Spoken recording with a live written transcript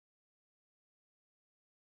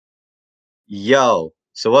Yo,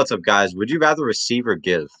 so what's up, guys? Would you rather receive or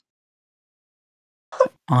give?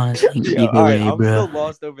 Honestly, Yeah, either all right. way, I'm bro. still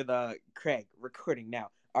lost over the Craig recording now.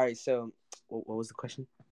 All right, so what was the question?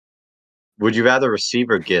 Would you rather receive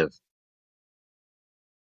or give?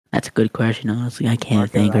 That's a good question. Honestly, I can't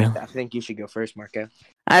Marco, think. I, Really. I think you should go first, Marco.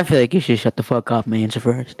 I feel like you should shut the fuck up, man. Answer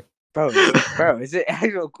first. Bro, is it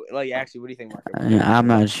actual? Like, actually, what do you think, Marco? I'm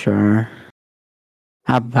not sure.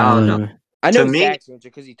 How I don't know. about I know To me, Zach's answer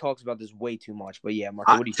because he talks about this way too much. But yeah,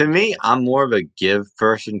 Marco, what do you to think? me, I'm more of a give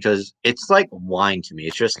person because it's like wine to me.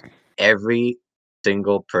 It's just every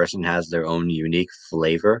single person has their own unique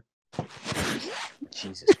flavor.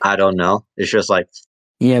 Jesus. I don't know. It's just like,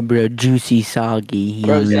 yeah, bro? Juicy, soggy. You know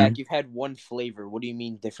Bro, what I Zach, mean? you've had one flavor. What do you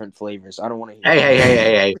mean different flavors? I don't want to hear.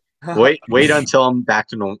 hey. Wait until I'm back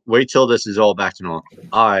to normal. Wait till this is all back to normal.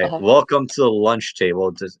 All right, welcome to the lunch table.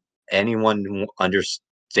 Does anyone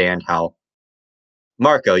understand how?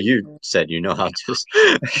 Marco, you said you know how to.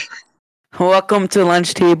 Welcome to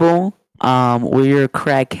lunch table. We're your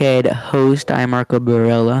crackhead host. I'm Marco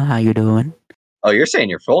Barella. How you doing? Oh, you're saying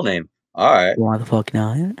your full name. All right. Why the fuck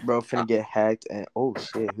not? Bro, finna get hacked and oh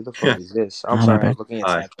shit, who the fuck is this? I'm Oh, my sorry, I bad. was looking at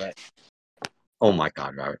All right. Snapchat. Oh my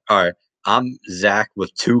God, Robert. All right. I'm Zach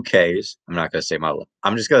with 2 Ks. I'm not gonna say my.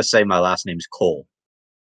 I'm just gonna say my last name's Cole.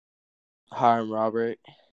 Hi, I'm Robert.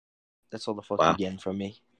 That's all the fuck Wow. you're getting from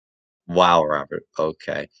me. Wow, Robert.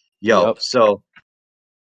 Okay. Yo. Yup. So,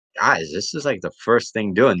 guys, this is like the first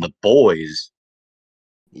thing doing the boys.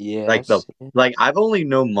 Yes. Like I've only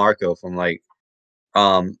known Marco from like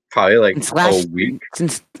probably like a week.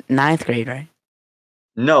 Since 9th grade, right?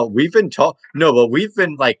 No, we've been but we've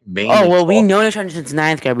been like mainly. Oh well, we talking. know each other since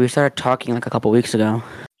 9th grade. We started talking like a couple weeks ago.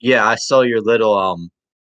 Yeah, I saw your little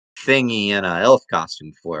thingy in a elf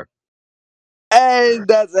costume before. And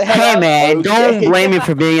that's a Hey man, don't blame me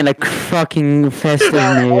for being in a fucking festive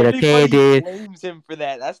mood, okay, dude? Blames him for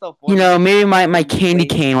that. That's the You know, maybe my Everybody candy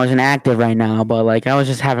blames cane wasn't active right now, but like I was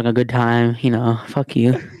just having a good time. You know, fuck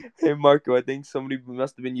you. Hey Marco, I think somebody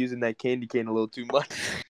must have been using that candy cane a little too much.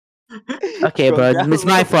 Okay, bro, it's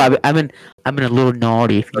my fault. I've been a little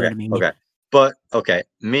naughty, if you know what I mean. Okay, but okay,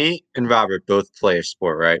 me and Robert both play a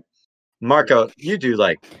sport, right? Marco, you do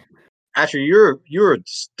like. Actually, you were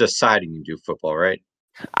deciding to do football, right?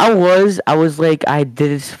 I was like, I did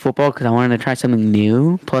this football because I wanted to try something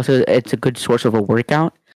new. Plus, it's a good source of a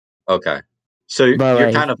workout. Okay, so But, you're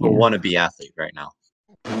like, kind of a yeah. wannabe athlete right now.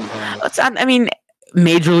 I mean,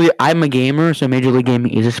 majorly, I'm a gamer, so Major League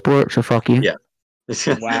Gaming is a sport. So fuck you. Yeah.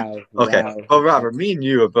 Wow. Okay. Wow. Well, Robert, me and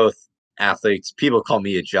you are both athletes. People call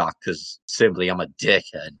me a jock because simply I'm a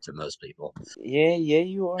dickhead to most people. Yeah,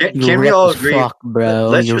 you are. Can we all agree? Fuck, bro.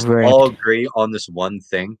 Let's You're just ripped. all agree on this one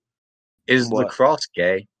thing. Is What? lacrosse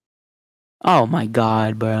gay? Oh my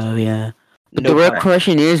god, bro. Yeah. But No the real comment.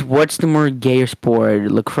 question is, what's the more gay sport,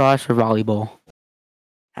 lacrosse or volleyball?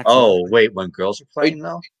 Wait, when girls are playing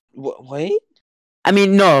though? Wait? I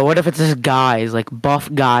mean, no. What if it's just guys, like buff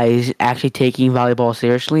guys, actually taking volleyball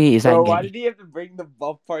seriously? Is that Bro, gay? why did he have to bring the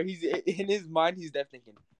buff part? He's in his mind. He's definitely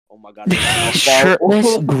thinking, "Oh my god,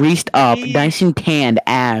 Shirtless, greased up, nice and tanned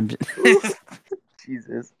abs.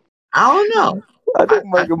 Jesus, I don't know. I think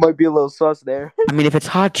Michael might be a little sus there. I mean, if it's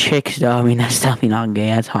hot chicks, though, I mean, that's definitely not gay.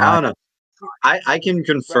 That's hot. I don't know. I can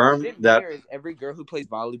confirm that. Is every girl who plays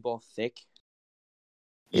volleyball thick?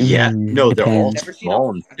 Yeah, no, they're all Depends.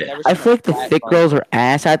 small and thick. I feel like the thick girls are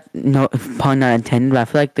ass. No pun not intended. But I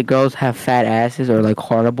feel like the girls have fat asses are like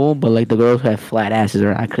horrible, but like the girls who have flat asses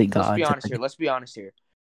are actually gods. Let's be honest here.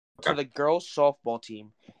 So the girls' softball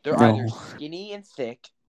team, they're No. either skinny and thick,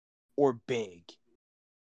 or big.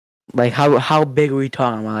 Like how big are we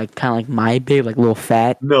talking about? Like kind of like my big, like little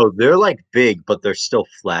fat. No, they're like big, but they're still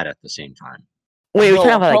flat at the same time. Wait, are we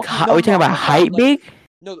talking about like are we talking about height big?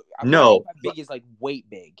 No, big is like weight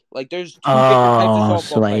big. Like there's two different types of softball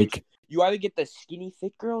so like players. You either get the skinny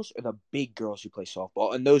thick girls or the big girls who play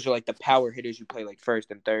softball, and those are like the power hitters who play like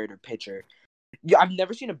first and third or pitcher. Yeah, I've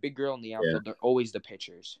never seen a big girl in the outfield. Yeah. They're always the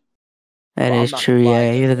pitchers. that is true.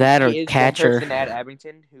 Yeah, either that or catcher. Person at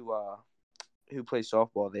Abington who plays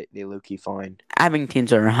softball, they low key find.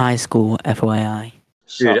 Abingtons are high school, FYI.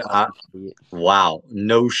 Dude, wow,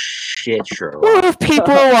 no shit, Sherlock. Well, if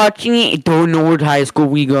people are watching it don't know what high school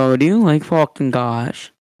we go to, like fucking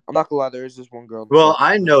gosh. I'm not gonna lie, there is this one girl. Well,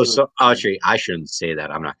 I know so. Actually, I shouldn't say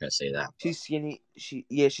that. I'm not gonna say that. She's skinny.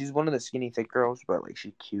 She's one of the skinny thick girls, but like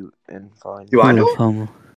she's cute and fine. Do I know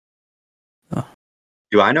her?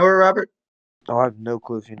 Do I know her, Robert? Oh, I have no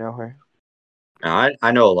clue if you know her. No,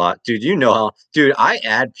 I know a lot, dude. You know how, dude. I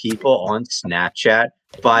add people on Snapchat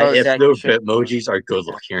by if their Bitmojis are good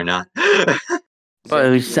looking or not.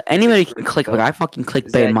 But Zach, you anybody just can exposed click. Like yourself. I fucking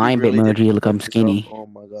clickbait Zach, you my really did emoji. Look, I'm expose yourself. skinny. Oh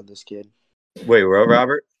my god, this kid. Wait, what,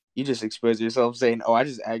 Robert? You just exposed yourself saying, "Oh, I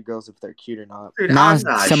just add girls if they're cute or not." Dude, Now I'm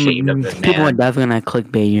not some ashamed of it, people are man. definitely gonna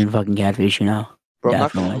clickbait you and fucking catfish. You know. Bro, I'm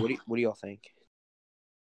not gonna lie. Definitely. What do y'all think?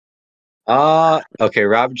 Okay,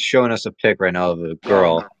 Robert's showing us a pic right now of a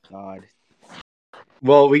girl. Oh my god.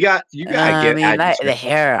 Well, you gotta I mean, add the description.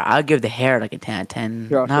 hair. I'll give the hair like a 10 out of 10.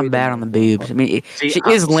 Here, I'll show you Not the bad on the name. boobs. I mean, See, she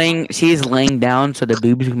is laying down, so the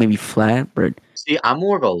boobs may be flat. But See, I'm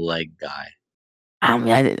more of a leg guy. I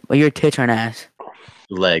mean, well, your tits are an ass.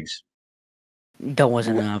 Legs. That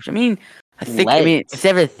wasn't an option. I mean, a thick. I mean, Legs.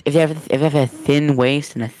 if they have a thin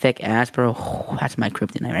waist and a thick ass, bro, that's my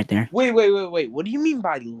kryptonite right there. Wait. What do you mean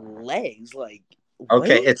by legs? Like,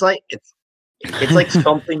 Okay, what? it's like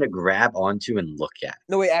something to grab onto and look at,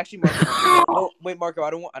 No, wait. Actually, Marco. No, wait, Marco. I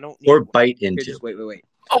don't. or bite Here, into. just wait.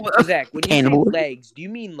 Oh, So, Zach, when you say cannibal. legs, do you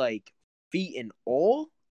mean like feet and all?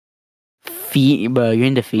 Feet, bro. You're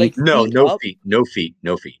into feet. Like No, feet no up? feet, no feet,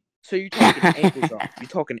 no feet. So you're talking ankles up. You're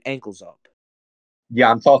talking ankles up. Yeah,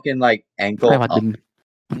 I'm talking like ankle I'm up. talking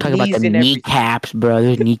about Knees the and everything. kneecaps, bro.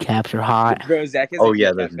 Those kneecaps are hot. Bro, Zach has Oh, a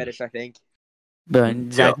yeah, kneecap those fetish, I think. Bro,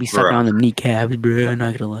 Zach be sucking bro. on the kneecaps, bro. I'm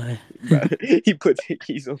not gonna lie. Bro, he puts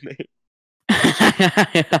hickeys on there.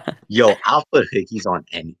 Yo, I'll put hickeys on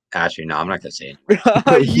any. Actually, no, I'm not gonna say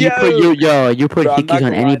it. you put Bro, I'm not hickeys on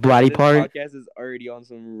gonna any lie, body this part. podcast is already on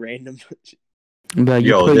some random shit. Bro,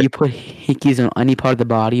 Yo, you put hickeys on any part of the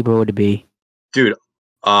body, bro. What would it be? dude.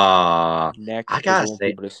 Neck I is gotta want say,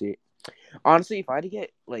 people to see. Honestly, if I had to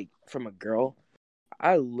get like from a girl,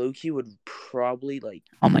 I low-key would probably like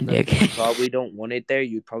On my even though dick. you probably don't want it there,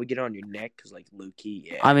 you'd probably get it on your neck because like low-key,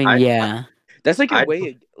 yeah. I mean, yeah. That's like a I'd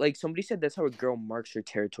way like somebody said that's how a girl marks her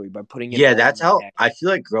territory by putting it yeah, all that's on their how neck. I feel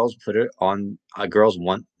like girls put it on. Girls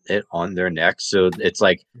want it on their neck, so it's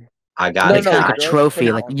like I got It's no, kind of like a girls put trophy.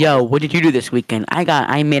 it Like, on yo, their- what did you do this weekend?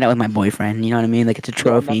 I made out with my boyfriend. You know what I mean? Like, it's a Bro,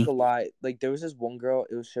 I'm not trophy. gonna lie. Like there was this one girl,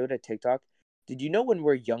 it was showed at TikTok. Did you know when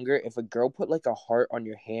we're younger, if a girl put like a heart on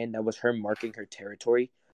your hand, that was her marking her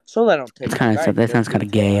territory? So that on It's TikTok. kind of I stuff. had That no sounds clue kind of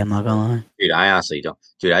until gay. I I'm not saw it. gonna lie. Dude, I honestly don't.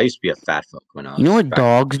 Dude, I used to be a fat fuck when I was. You know what back-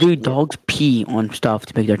 dogs do? Yeah. Dogs pee on stuff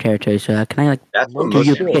to make their territory. So can I like That's what No do most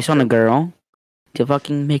you shit. people piss on a do. girl to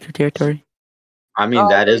fucking make your territory? I mean,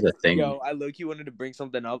 that is a thing. Yo, I low-key wanted to bring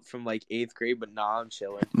something up from like 8th grade, but nah, I'm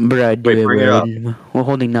chilling. Bruh, do Wait, it, bring it up. bro. We're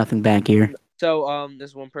holding nothing back here. So,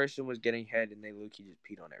 this one person was getting head, and they low-key just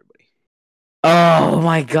peed on everybody. Oh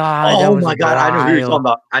my god, that Oh was my god, I know who you're talking wild.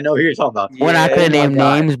 about. I know who you're talking about. We're not Yeah. gonna Oh my name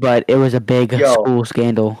God. names, but it was a big Yo. school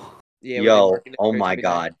scandal. Yeah, when they Yo, marked it oh first my vagina.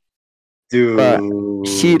 god, dude.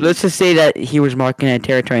 But let's just say that he was marking a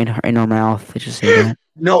territory in her mouth. Let's just say that.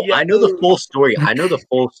 No, I know the full story. I know the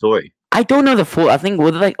full story. I don't know the full. I think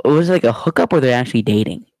was it like a hookup or they're actually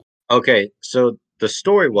dating? Okay, so the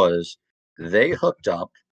story was they hooked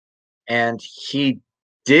up, and he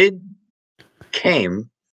came,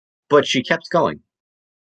 but she kept going,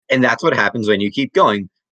 and that's what happens when you keep going.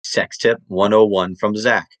 Sex tip 101 from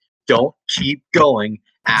Zach: don't keep going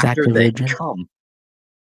after the they virgin. come.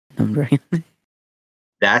 I'm joking.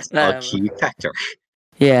 That's a key factor.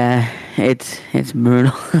 Yeah, it's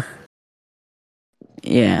brutal.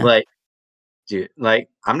 Yeah. Like, dude, like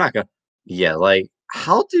I'm not gonna. Yeah, like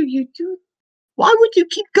how do you do? Why would you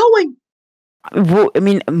keep going? Well, I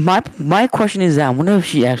mean, my question is that I wonder if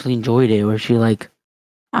she actually enjoyed it, or she like.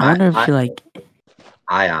 I wonder if she like.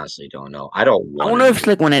 I honestly don't know. I don't want. I wonder if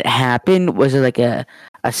like when it happened, was it like a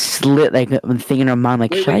slit like a thing in her mind,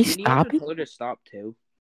 like should I didn't he stop have to it? tell her to stop too?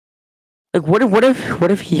 Like what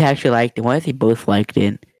if he actually liked it? What if they both liked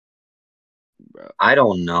it? Bro. I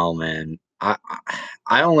don't know, man.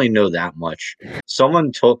 I only know that much.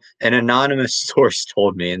 Someone told an anonymous source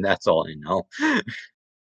told me, and that's all I know.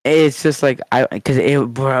 It's just like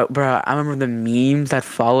bro. I remember the memes that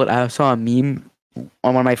followed. I saw a meme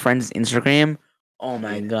on one of my friends' Instagram. Oh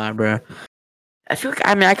my god, bro! I feel like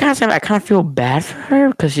I kind of feel bad for her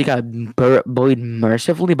because she got bullied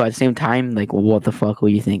mercifully, but at the same time, like, what the fuck were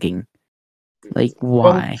you thinking? Like,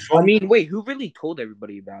 why? I mean, wait, who really told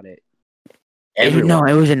everybody about it? Everyone. No,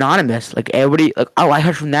 it was anonymous. Like everybody, like, oh, I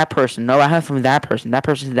heard from that person. No, I heard from that person. That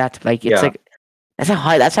person, that's like, it's Yeah. like,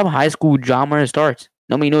 that's how high school drama starts.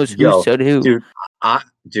 Nobody knows who Yo, said who.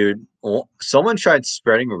 Dude, someone tried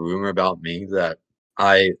spreading a rumor about me that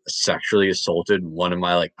I sexually assaulted one of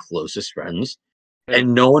my like closest friends,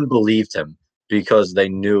 and no one believed him because they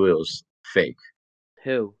knew it was fake.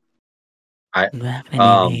 Who?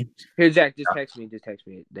 Here, Zach, just text me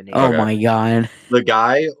the name. Oh Okay. my god. The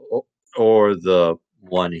guy or the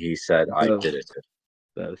one he said I Both. did it to.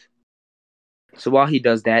 Both. So while he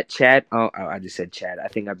does that, Chad. Oh, I just said Chad. I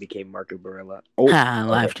think I became Marco Barilla. Oh,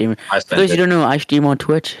 Live streamer. I For those sent who it. don't know, I stream on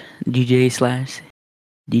Twitch. DJs.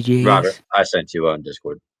 Robert, I sent you on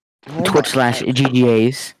Discord.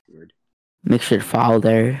 Twitch/GGAs. Make sure to follow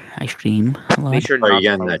there. I stream a lot. Make sure Are you not to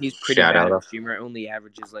getting follow. that He's pretty shout bad out? of a streamer. Only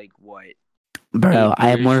averages like what? Bro, 8 I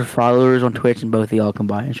have more viewers. followers on Twitch than both of y'all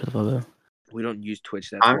combined. Shut the fuck up. We don't use Twitch.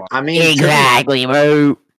 That's why. I mean, Exactly,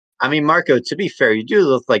 bro. I mean, Marco. To be fair, you do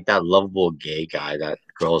look like that lovable gay guy that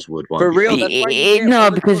girls would want. For to be real, with. that's why you get No, all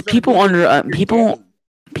the because girls on people You're gay.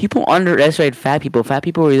 people underestimate fat people. Fat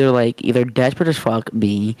people are either desperate as fuck,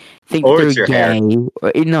 B, think Or they're it's your hair. gay,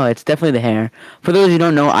 or no, it's definitely the hair. For those who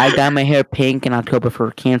don't know, I dyed my hair pink in October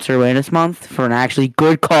for Cancer Awareness Month for an actually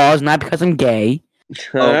good cause, not because I'm gay.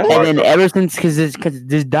 Oh, And then Marco. ever since, because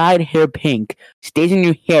this dyed hair pink stays in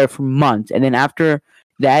your hair for months, and then after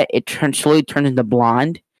that, it slowly turns into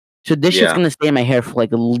blonde. So this shit's Yeah. gonna stay in my hair for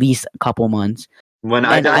like at least a couple months. When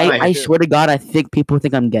I And dyed my I hair, swear to God, I think people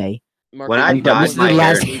think I'm gay. Marco, When I you But dyed this is my the hair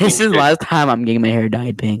last. in This is the April, last time I'm getting my hair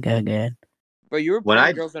dyed pink again. But you were When playing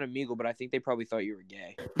I- girls on Amigo, but I think they probably thought you were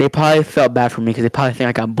gay. They probably felt bad for me because they probably think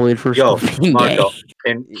I got bullied for Yo, being Marco,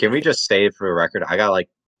 gay. can we just say it for the record? I got like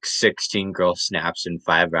 16 girl snaps in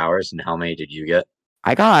 5 hours, and how many did you get?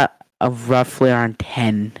 I got a roughly around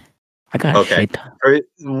 10. I got a Okay. shit ton. For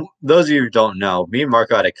those of you who don't know, me and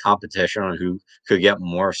Marco had a competition on who could get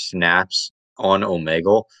more snaps on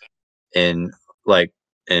Omegle in like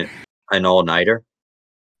an all-nighter.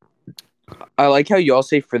 I like how y'all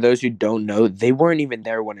say, for those who don't know, they weren't even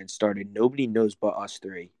there when it started. Nobody knows but us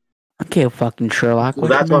three. Okay, fucking Sherlock. Well,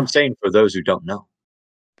 that's what I'm saying for those who don't know.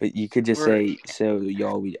 But you could just We're- say, so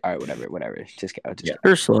y'all, all right, whatever. Just go. Yeah.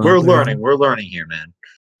 We're slow. We're learning here, man.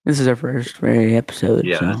 This is our first very episode.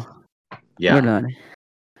 Yeah. So Yeah. we're done.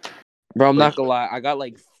 Bro, I'm not gonna lie. I got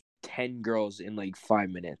like 10 girls in like 5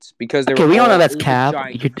 minutes because they Okay, were we all know all- that's it was a cap.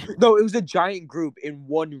 giant- No, it was a giant group in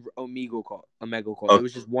one Omegle call. Okay. It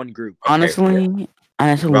was just one group. Honestly,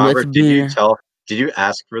 let's Robert, be. did you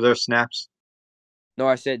ask for their snaps? No,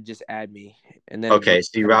 I said just add me, and then Okay,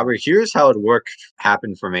 see, Robert, here's how it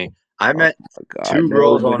happened for me. I met Oh, God, two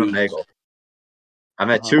girls on nobody- Omegle. I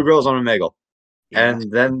met Uh-huh. two girls on Omegle. Yeah.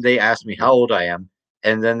 And then they asked me how old I am.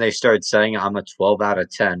 And then they started saying I'm a 12 out of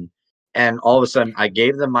 10. And all of a sudden, I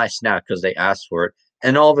gave them my snap because they asked for it.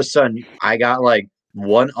 And all of a sudden, I got like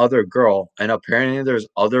one other girl. And apparently, there's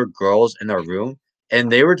other girls in their room.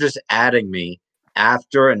 And they were just adding me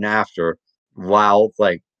after and after while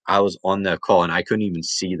like I was on the call and I couldn't even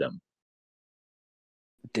see them.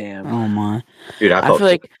 Damn. Oh my. Dude, I I felt feel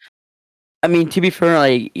like. I mean, to be fair,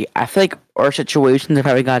 like I feel like our situations have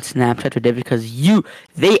probably got Snapchat today because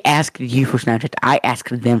they asked you for Snapchat. I asked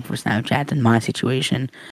them for Snapchat in my situation.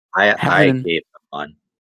 I having- gave them one.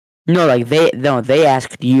 No, like they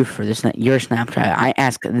asked you for your Snapchat. I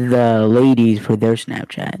asked the ladies for their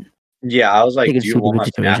Snapchat. Yeah, I was like, think do it's you super want my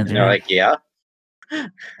good snap? situations, And they're right? like, yeah.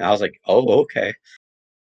 And I was like, oh, okay.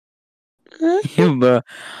 Bro,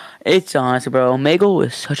 it's honest, bro. Omegle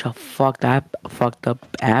is such a fucked up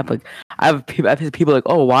app. Like I've people like,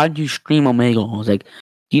 oh, why did you stream Omegle? I was like,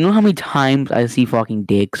 do you know how many times I see fucking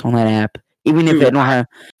dicks on that app? Even if Dude, they don't have.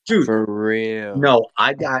 Dude, For real. no,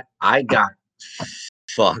 I got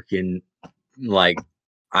fucking like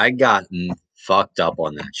I got fucked up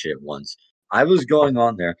on that shit once. I was going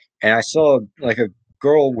on there and I saw like a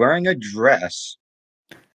girl wearing a dress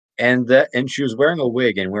and she was wearing a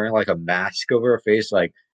wig and wearing like a mask over her face,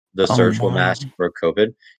 like the Oh surgical my. mask for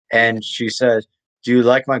COVID. And she says, do you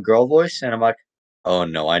like my girl voice? And I'm like, oh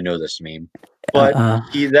no, I know this meme. But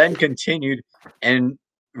he then continued and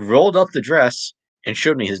rolled up the dress and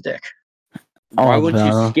showed me his dick. Why Oh, would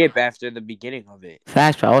bro. you skip after the beginning of it?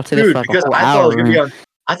 Fast, bro. I would say this Dude, for like because a whole I thought it hour. was gonna be on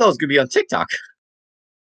I thought it was gonna be on TikTok.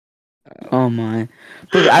 Oh my!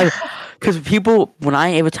 But because people,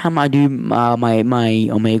 every time I do my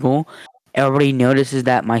Omegle, everybody notices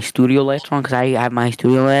that my studio lights on because I have my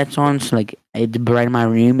studio lights on, so like it's bright in my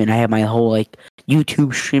room, and I have my whole like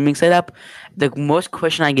YouTube streaming setup. The most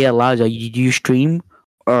question I get a lot is, like, do you stream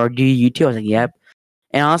or do you YouTube? I was like, yep.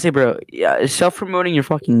 And honestly, bro, self promoting your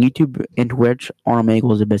fucking YouTube and Twitch on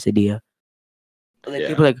Omegle is the best idea. Like Yeah.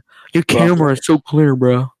 people are like, your camera is so clear,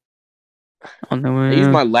 bro. I use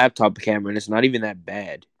my laptop camera, and it's not even that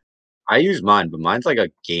bad. I use mine, but mine's like a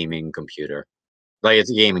gaming computer. Like it's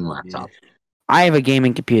a gaming laptop. I have a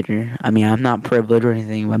gaming computer. I mean, I'm not privileged or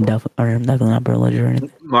anything. But I'm definitely not privileged or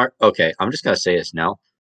anything. Mark, okay, I'm just gonna say this now.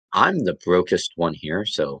 I'm the brokest one here,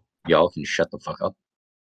 so y'all can shut the fuck up.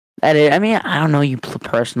 I mean, I don't know you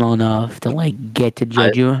personal enough to like get to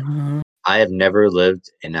judge you. I have never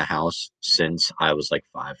lived in a house since I was like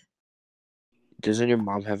 5. Doesn't your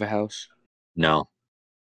mom have a house? No.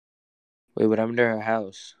 Wait, what happened to her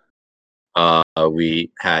house?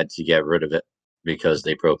 We had to get rid of it because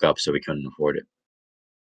they broke up, so we couldn't afford it.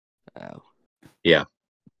 Oh. Yeah.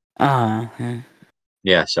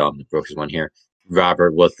 Yeah, so I'm the brokest one here.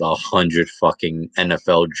 Robert with 100 fucking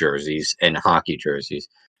NFL jerseys and hockey jerseys.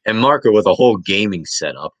 And Marco with a whole gaming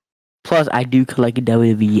setup. Plus, I do collect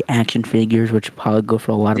WWE action figures, which probably go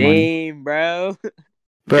for a lot of money. Damn, bro.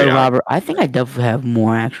 Bro, Yeah. Robert, I think I definitely have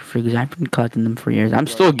more action figures. I've been collecting them for years. I'm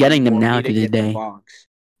Bro, still you getting them want now me to this get the day. box.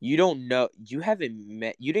 You don't know. You haven't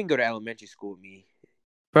met. You didn't go to elementary school with me.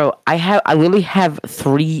 Bro, I literally have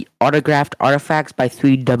 3 autographed artifacts by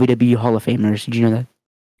 3 WWE Hall of Famers. Did you know that?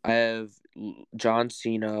 I have John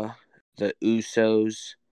Cena, the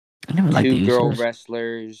Usos, I never liked 2 the girl Usos.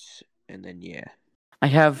 wrestlers, and then yeah. I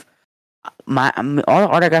have all the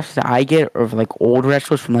autographs that I get are of, like, old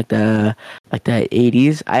wrestlers from like the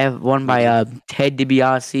 80s. I have one by Ted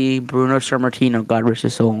DiBiase, Bruno Sammartino, God rest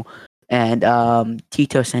his soul, and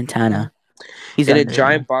Tito Santana. He's In a under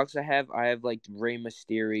giant box I have like Rey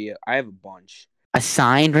Mysterio. I have a bunch. a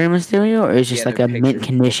signed Rey Mysterio, or is just Yeah, like they're a mint pictures,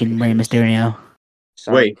 condition Rey pictures. Mysterio?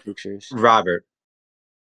 Signed Wait. pictures. Robert,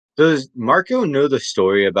 does Marco know the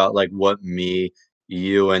story about like what me,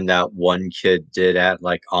 you, and that one kid did at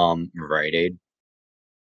like Rite Aid?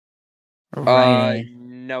 Right.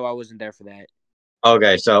 No, I wasn't there for that.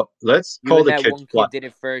 Okay, so let's You call and the that kid one kid did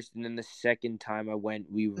it first, and then the second time I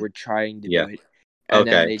went, we were trying to Yeah. do it, and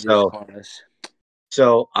then Okay, they just so caught us.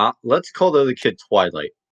 so let's call the other kid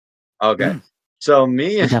Twilight. Okay, so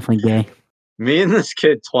He's definitely gay. me and this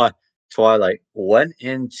kid Twilight went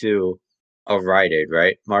into a Rite Aid,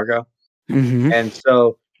 right, Marco? Mm-hmm. And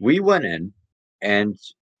so we went in, and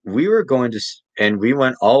we were going to, and we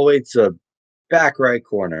went all the way to the back right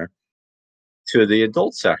corner to the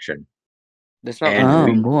adult section. That's not And Oh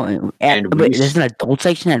right. boy! and Wait, we there's an adult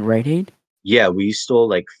section at Rite Aid. yeah, we stole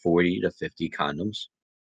like 40 to 50 condoms.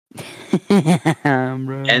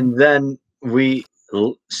 Bro. And then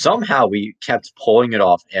somehow we kept pulling it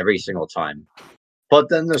off every single time. But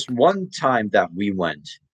then this one time that we went,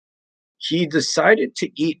 he decided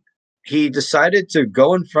to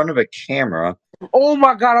go in front of a camera, Oh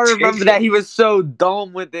my god, I Take remember it. that. He was so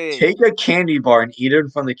dumb with it. take a candy bar and eat it in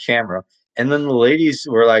front of the camera. And then the ladies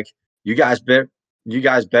were like, you guys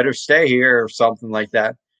better stay here or something like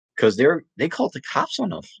that. Because they called the cops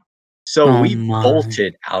on us. So Oh we my.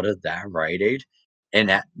 bolted out of that Rite Aid, and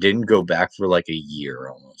that didn't go back for like a year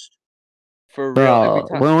almost. For real, Bro, every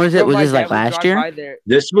time. when was it? Bro, Was my this like dad would last drive year? by there.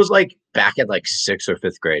 This was like back at like 6th or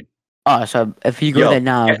 5th grade. Oh, so if you go Yo, there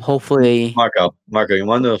now, and- hopefully. Marco, you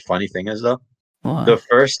want to know the funny thing is though? What? The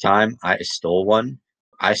first time I stole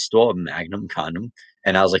a Magnum condom,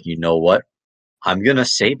 and I was like, you know what? I'm gonna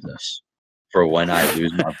save this for when I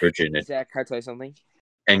lose my virginity. Zach, can I tell you something?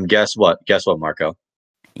 And guess what? Guess what, Marco?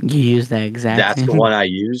 You use that exact. That's the one I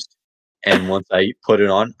used. And once I put it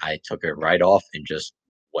on, I took it right off and just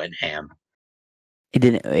went ham. It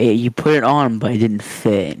didn't. You put it on, but it didn't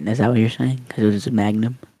fit. Is that what you're saying? Because it was a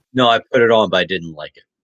Magnum. No, I put it on, but I didn't like it.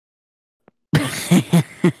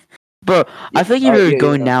 Bro, I feel like if you were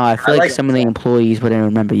going now, I feel I like like some of the employees wouldn't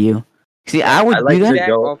remember you. See, I would I like do to that.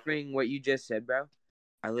 go- Offering what you just said, bro.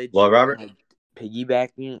 I legit Well, Robert? like,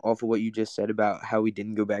 piggybacking off of what you just said about how we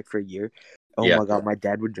didn't go back for a year. Oh Yeah. my god, my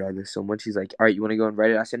dad would drive us so much. He's like, "All right, you want to go and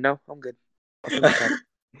write it?" I said, "No, I'm good."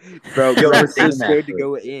 Bro, Yo, I was so same scared to actually.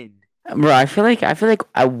 go in. Bro, I feel like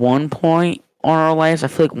at one point on our lives, I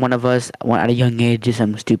feel like one of us went at a young age did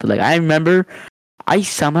something stupid. Like I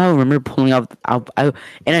somehow remember pulling up. In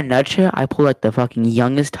a nutshell, I pulled like the fucking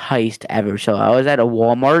youngest heist ever. So I was at a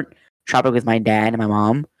Walmart shopping with my dad and my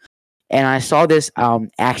mom, and I saw this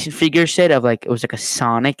action figure set of like it was like a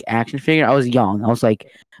Sonic action figure. I was young. I was like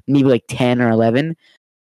maybe like 10 or 11,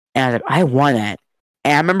 and I was like, I want that.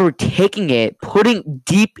 And I remember taking it, putting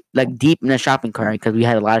deep in the shopping cart because we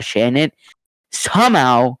had a lot of shit in it.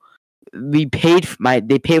 Somehow, they paid for my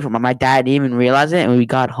dad didn't even realize it, and when we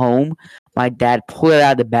got home, my dad pulled it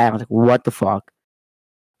out of the bag. I was like, "What the fuck?"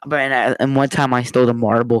 But and one time I stole a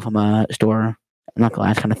marble from a store. I'm not gonna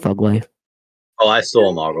lie, it's kind of thug life. Oh, I stole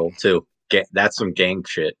a marble too. That's some gang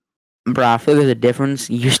shit. Bro, I feel there's a difference.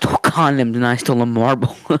 You stole condoms and I stole a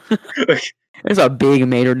marble. There's a big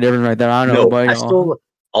major difference right there. I don't know, No, but I stole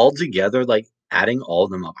altogether, like adding all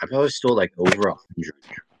of them up. I probably stole like over 100.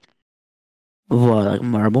 what, like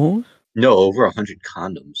marbles? No, over 100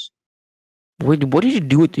 condoms. What did you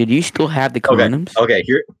do with it? Do you still have the condoms?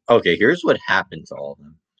 Here's what happened to all of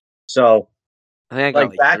them. So, I think I got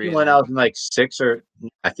like back 3 of when them. I was in like 7th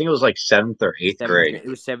or 8th grade. It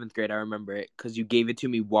was 7th grade. I remember it because you gave it to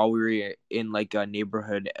me while we were in like a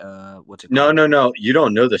neighborhood. What's it No, called? no, no. You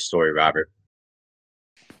don't know the story, Robert.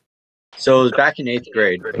 So it was back in 8th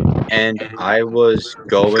grade, and I was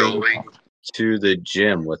going to the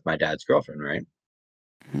gym with my dad's girlfriend, right?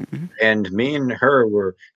 Mhm. And me and her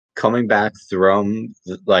were coming back from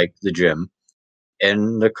the gym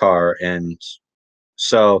in the car, and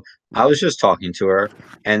so I was just talking to her,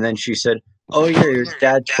 and then she said, "Oh yeah, your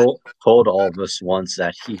dad told all of us once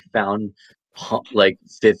that he found like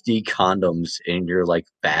 50 condoms in your like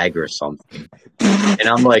bag or something." And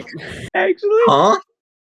I'm like, Actually, "Huh?"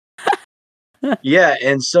 Yeah,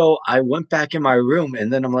 and so I went back in my room,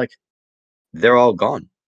 and then I'm like, "They're all gone.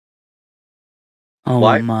 Oh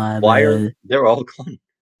Why? my Why are god. they're all gone?"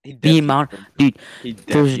 he The definitely amount, told- dude. he There's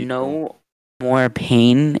definitely told- no more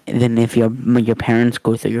pain than if your parents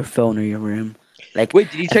go through your phone or your room. Like,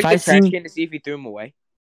 Wait, did you if check I the trash see, can to see if he threw them away?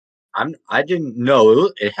 I didn't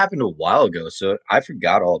know it happened a while ago, so I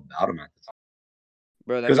forgot all about them at the time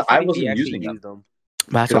Bro, that'd because be I funny if he wasn't actually using them. used them.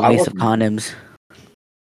 that's a 'Cause I waste of wasn't using them. condoms.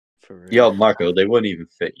 For real. Yo, Marco, they wouldn't even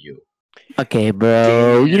fit you. Okay,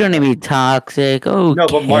 bro, you don't need to Damn. be toxic. Okay. No,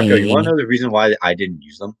 but Marco, you want to know the reason why I didn't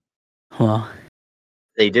use them? Well,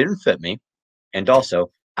 They didn't fit me, and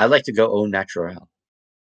also I like to go au natural.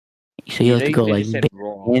 so you You have know to you go could have like just said big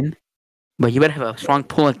raw. in, but you better have a strong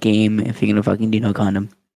pull-up game if you're gonna fucking do no condom.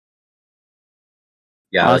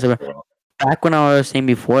 Yeah, I like Also, to go raw. back when I was saying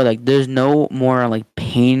before, like there's no more like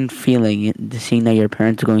pain feeling seeing that your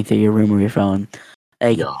parents are going through your room or your phone.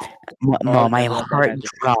 Like, Yo, my Never let that heart happen.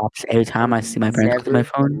 drops every time I see my parents go through my Never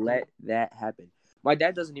phone. let that happen. My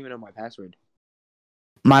dad doesn't even know my password.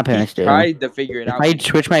 My He parents do. tried to figure it If out. I but he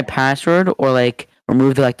switch my never got it. password or like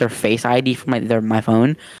remove their Face ID from my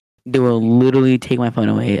phone, they will literally take my phone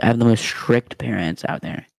away. I have the most strict parents out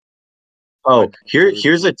there. oh,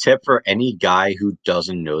 here's a tip for any guy who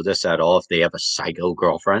doesn't know this at all. If they have a psycho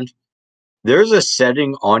girlfriend, there's a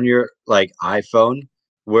setting on your like iPhone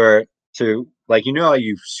where to like how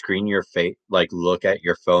you screen your face, like look at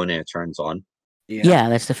your phone and it turns on. Yeah,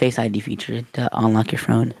 that's the Face ID feature to unlock your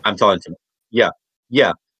phone. I'm talking to yeah,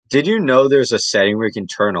 yeah. Did you know there's a setting where you can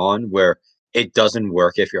turn on where it doesn't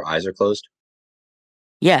work if your eyes are closed?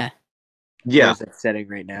 Yeah. Yeah, Where's that setting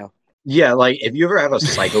right now? yeah. Like if you ever have a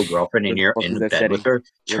psycho girlfriend and Where the you're fuck is in that bed with setting? her, Where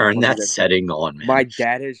the turn fuck is that that setting on, man. My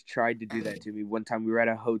dad has tried to do that to me. One time we were at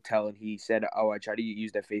a hotel and he said, "Oh, I tried to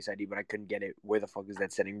use that Face ID, but I couldn't get it. Where the fuck is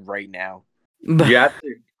that setting right now? You have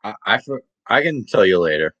to. I can tell you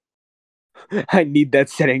later. I need that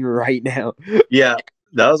setting right now." Yeah,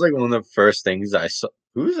 that was like one of the first things I saw.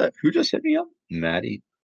 Who's that? Who just hit me up? Maddie.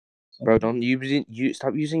 Bro, don't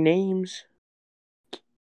stop using names.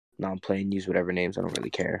 No, I'm playing. Use whatever names. I don't really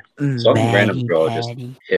care. Some random Maddie, girl just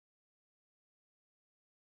Patty. hit.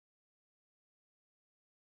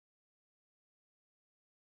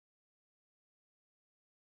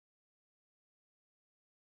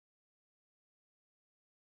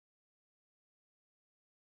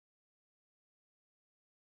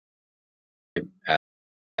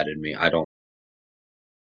 Added me. I don't.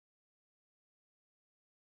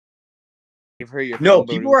 Give her your No, phone,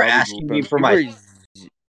 bro. people You are probably asking bro, me for give my her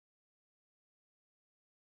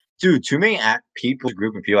dude. Too many people,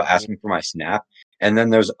 group of people asking for my snap, and then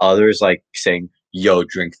there's others like saying, "Yo,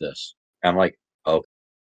 drink this." I'm like, oh,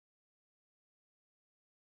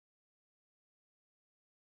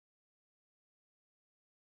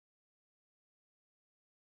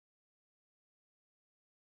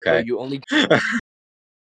 bro. okay. You only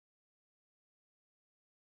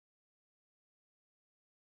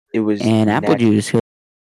it was And apple juice.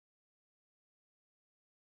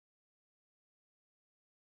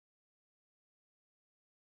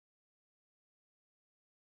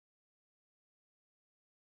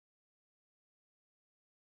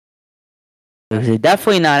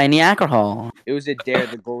 Definitely not any alcohol. It was a dare.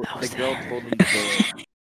 The girl told him to do it.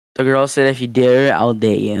 The girl said, "If you dare, I'll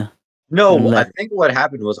date you." No, I Let- think what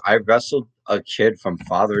happened was I wrestled a kid from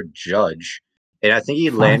Father Judge, and I think he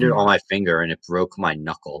landed on my finger and it broke my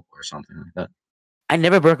knuckle or something like that. I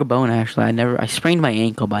never broke a bone. Actually, I sprained my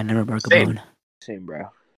ankle, but I never broke a Same. bone. Same, bro.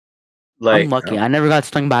 Like, I'm lucky. I never got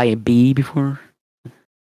stung by a bee before.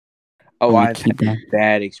 Oh, Only I've keep had that, a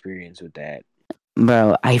bad experience with that.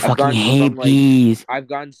 bro. I fucking gotten hate stung, like- bees. I've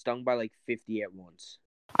gotten stung by like 50 at once.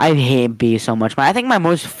 I hate bees so much. I think my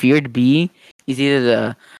most feared bee is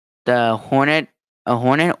either the hornet, a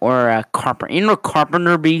hornet, or a carpenter. You know,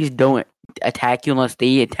 carpenter bees don't attack you unless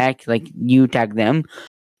they attack like you attack them.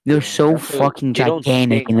 They're Yeah, so also, fucking they don't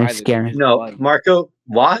gigantic sting and they're either, they scary. just no, bite. Marco,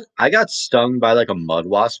 what? I got stung by like a mud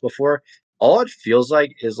wasp before. All it feels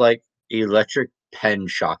like is like electric pen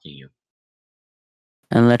shocking you.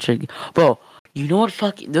 Electric, bro. You know what?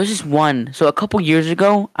 Fuck. There's this one. So a couple years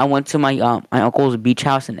ago, I went to my uncle's beach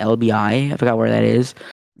house in LBI. I forgot where that is.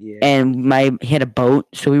 Yeah. and he had a boat,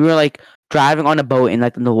 so we were like driving on a boat in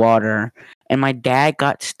the water, and my dad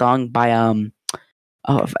got stung by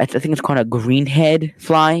I think it's called a greenhead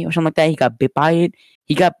fly or something like that. He got bit by it.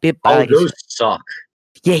 He got bit by Oh, like his, those suck.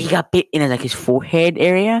 yeah, he got bit in like his forehead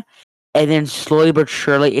area, and then slowly but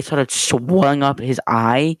surely it started swelling up his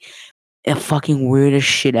eye. The fucking weirdest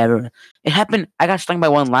shit ever. It happened. I got stung by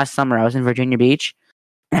one last summer. I was in Virginia Beach,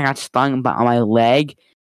 and I got stung on my leg.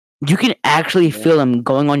 You can actually feel them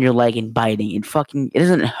going on your leg and biting. It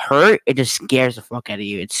doesn't hurt. It just scares the fuck out of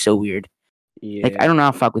you. It's so weird. Yeah. Like I don't know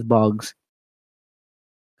how to fuck with bugs.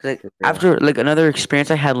 Like For real. after like another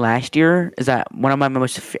experience I had last year is that one of my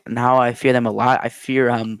now I fear them a lot. I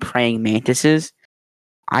fear praying mantises.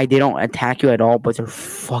 They don't attack you at all, but they're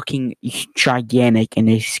fucking gigantic and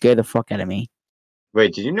they scare the fuck out of me.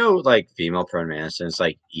 Wait, did you know like female prone mantis's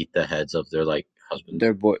like eat the heads of their like husbands?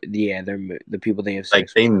 They're the people they have Like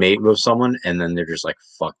sex they with, mate with someone and then they're just like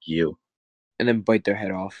fuck you. and then bite their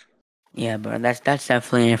head off. Yeah, but that's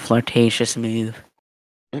definitely a flirtatious move.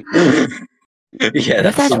 Yeah,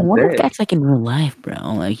 What if bad. that's like in real life, bro?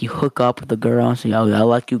 Like you hook up with a girl and say, "Oh, I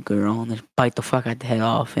like you, girl," and just bite the fuck out the head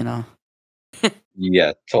off.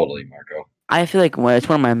 yeah, totally, Marco. I feel like it's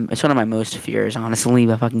one of my most fears. Honestly,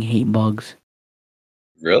 I fucking hate bugs.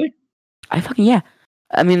 Really? Yeah.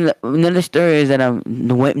 I mean, another story is that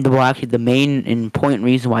the main important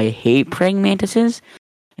reason why I hate praying mantises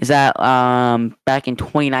is that back in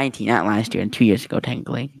 2019, not last year, and 2 years ago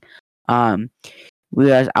technically, I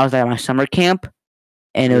was at my summer camp,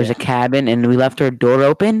 and it was a cabin, and we left our door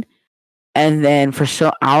open, and then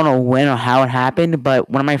I don't know when or how it happened, but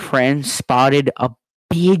one of my friends spotted a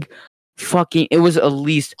big it was at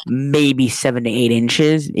least maybe 7 to 8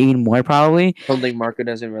 inches, even more probably. Something Marco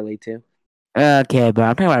doesn't relate to. Okay, but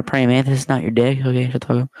I'm talking about a praying mantis. It's not your dick. Okay, shut the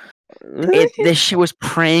fuck up. This shit was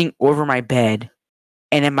praying over my bed,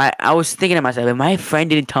 and I was thinking to myself, if my friend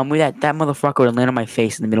didn't tell me that motherfucker would land on my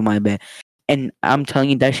face in the middle of my bed. And I'm telling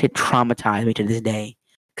you, that shit traumatized me to this day,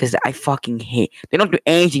 because I fucking hate. They don't do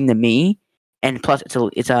anything to me, and plus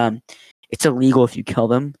it's illegal if you kill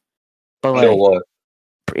them. But like, what?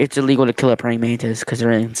 it's illegal to kill a praying mantis because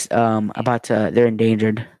they're they're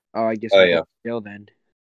endangered. Oh, I guess. Oh, yeah. Still then.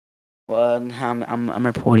 Well, I'm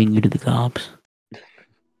reporting you to the cops.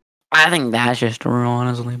 I think that's just true,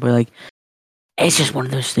 honestly. But like, it's just one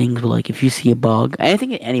of those things where like, if you see a bug,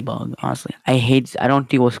 any bug, honestly, I don't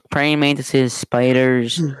deal with praying mantises,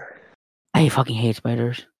 spiders. I fucking hate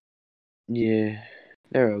spiders. Yeah,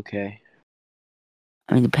 they're okay.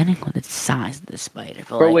 I mean, depending on the size of the spider.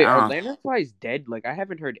 But Bro, like, wait, are lanternflies dead? Like, I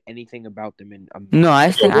haven't heard anything about them in. No,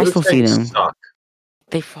 I still Those see things them. suck.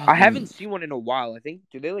 I haven't seen one in a while. I think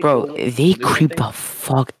do they like? Bro, go they live creep with the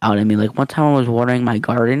fuck out of me. Like one time I was watering my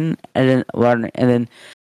garden, and then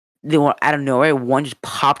they were out of nowhere. One just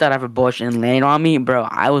popped out of a bush and landed on me, bro.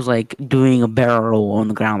 I was like doing a barrel roll on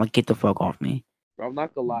the ground. Like, get the fuck off me. Bro, I'm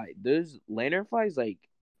not gonna lie. Those lanternflies, like,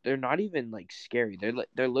 they're not even like scary.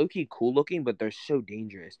 They're low key cool looking, but they're so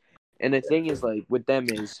dangerous. And the thing is, like, with them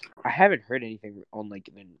is I haven't heard anything on like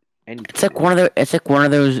anything. It's like one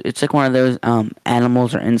of those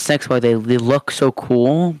animals or insects where they look so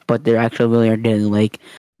cool, but they're actually really deadly. Like,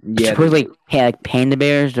 supposedly like panda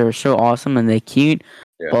bears, they're so awesome and they're cute,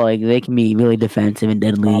 but like they can be really defensive and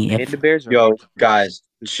deadly. Panda bears are Yo, guys,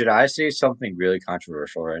 should I say something really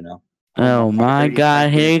controversial right now? Oh my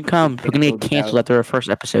god, here it comes. We're gonna get canceled after our first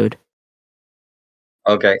episode.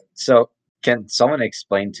 Okay, so can someone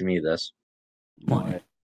explain to me this? What?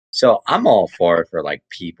 So I'm all for like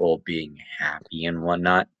people being happy and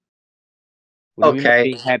whatnot. What do you mean by Okay.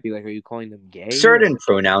 being happy? Like, are you calling them gay? Certain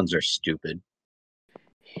pronouns are stupid.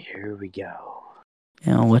 Here we go.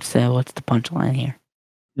 You know, what's the punchline here?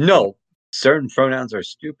 No, certain pronouns are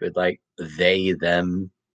stupid. Like they,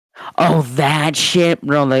 them. Oh, that shit,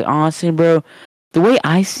 bro. Like, honestly, bro, the way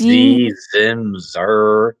I see These, them,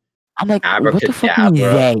 zer. I'm like, what the fuck is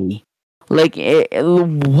Abracadabra. they? Like,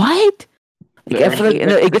 what? Like, I feel like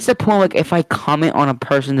it gets to the point like if I comment on a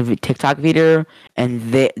person's TikTok video and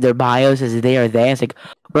their bio says they or they, it's like,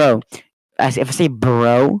 bro. If I say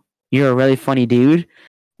bro, you're a really funny dude,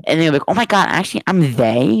 and they're like, oh my god, actually I'm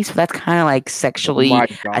they, so that's kind of like sexually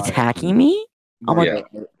attacking me. Oh my god.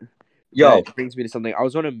 Yo, that brings me to something. I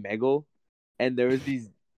was on a Omegle, and there was these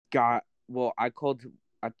guy. Well,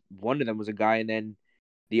 one of them was a guy, and then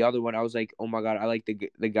the other one I was like, oh my god, I like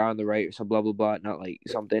the guy on the right or some blah blah blah, not like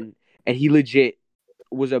something. And he legit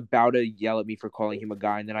was about to yell at me for calling him a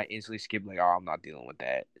guy, and then I instantly skipped like, oh, I'm not dealing with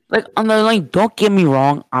that. Like, don't get me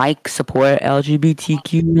wrong, I support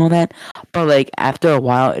LGBTQ and all that, but like after a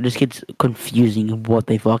while, it just gets confusing what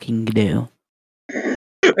they fucking do.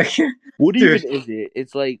 What Dude. even is it?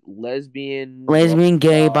 It's like lesbian,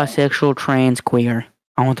 gay, blah, blah. bisexual, trans, queer.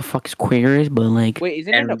 I don't know what the fuck is queer is, but like, Wait,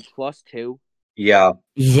 isn't it a And- +2? Yeah.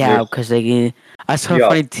 yeah, There's- because like, I saw a Yeah.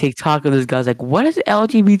 funny TikTok of this guy's like, "What is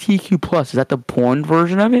LGBTQ plus? Is that the porn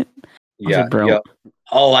version of it?" Yeah. bro. Yeah.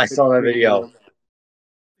 Oh, I saw that Pretty video. weird.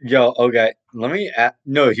 Yo, okay. Let me.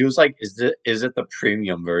 No, he was like, "Is it the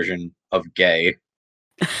premium version of gay?"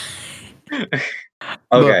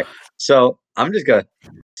 Okay, so I'm just gonna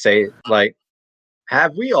say, like,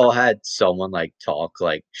 have we all had someone like talk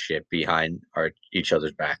like shit behind each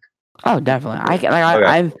other's back? Oh, definitely. I can like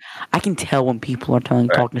Okay. I can tell when people are Right.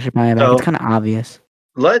 talking shit behind my back. It's So- kind of obvious.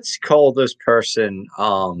 Let's call this person.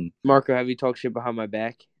 Marco, have you talked shit behind my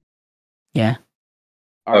back? Yeah.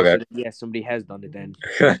 All right, Okay. so then, yes, somebody has done it then.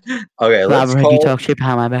 Okay, let's Robert, you call talk shit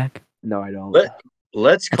behind my back. No, I don't.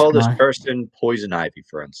 let's That's call this fine. person Poison Ivy,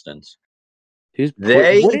 for instance. What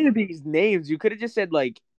are these names? You could have just said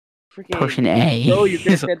like freaking Person A. No, you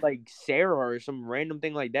could have said like Sarah or some random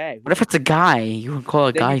thing like that. What if it's a guy? You would call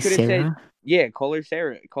a Then you guy could've said- Sarah? Yeah, call her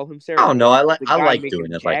Sarah. Call him Sarah. I don't know. I The guy like making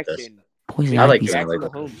doing it like this. Jackson- Poison I like Ivy. doing it Jackson like this.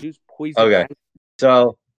 Mahomes. Who's Poison Okay. Ivy?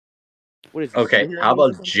 So What is this, okay, superhero how news or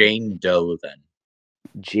about something? Jane Doe then?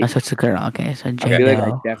 That's what's a girl. Okay, so I Jane feel like I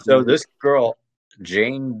Doe. definitely. So this girl,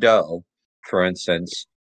 Jane Doe, for instance,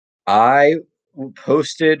 I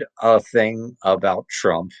posted a thing about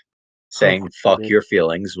Trump saying "fuck man. your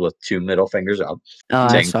feelings" with 2 middle fingers up, Oh, I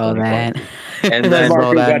saying saw 2020. that. And I then- saw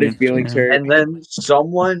Marco that got on his feelings Instagram. hurt. and then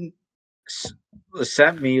someone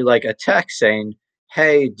sent me like a text saying,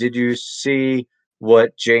 "Hey, did you see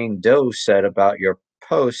what Jane Doe said about your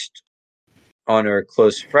post on her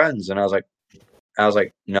close friends?" And I was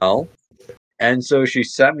like, "No." And so she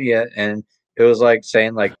sent me it, and it was like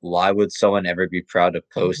saying like, "Why would someone ever be proud to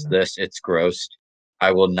post this? It's gross.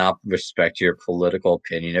 I will not respect your political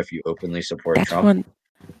opinion if you openly support That's Trump." one.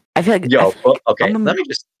 I feel like. Yo, okay, I'm a-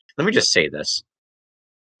 let me just say this.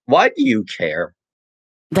 Why do you care?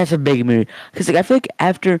 That's a big move because like I feel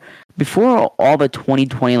like before all the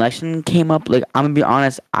 2020 election came up, like I'm gonna be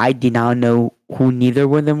honest, I did not know who neither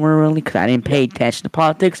one of them were really because I didn't pay attention to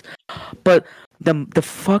politics. But the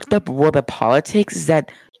fucked up world of politics is that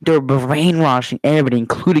they're brainwashing everybody,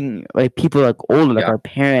 including like people like older, like Yeah. our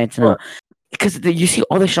parents, and Sure. because you see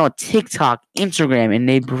all this shit on TikTok, Instagram, and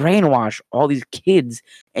they brainwash all these kids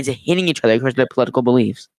into hitting each other because of their political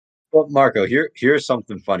beliefs. Well, Marco, here's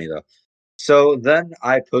something funny though. So then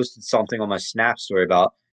I posted something on my Snap story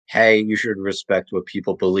about, hey, you should respect what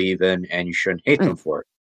people believe in and you shouldn't hate them for it.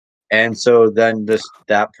 And so then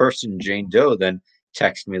that person, Jane Doe, then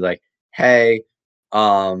texted me like, hey,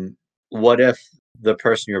 what if the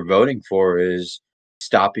person you're voting for is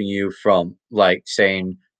stopping you from like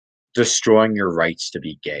saying destroying your rights to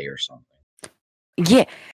be gay or something? Yeah,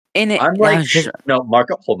 and I'm like, no,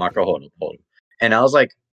 Marco, hold on. And I was like,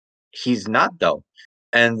 he's not though.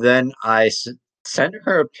 And then I sent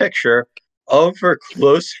her a picture of her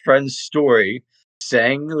close friend's story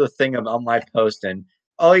saying the thing about my post, and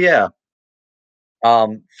oh yeah,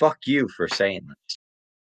 fuck you for saying that.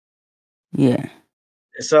 yeah.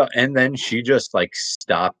 So, and then she just like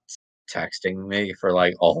stopped texting me for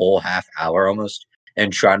like a whole half hour almost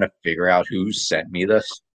and trying to figure out who sent me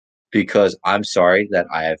this, because I'm sorry that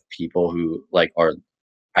I have people who like are,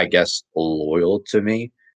 I guess, loyal to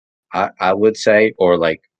me, I would say, or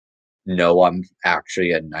like know I'm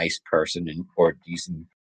actually a nice person or a decent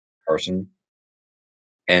person.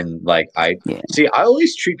 And like I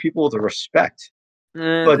always treat people with respect.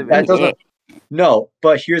 But that doesn't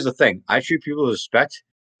but here's the thing. I treat people with respect,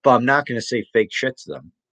 but I'm not gonna say fake shit to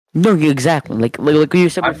them. No, exactly. Like you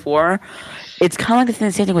said before, it's kind of like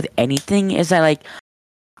the same thing with anything. Is that like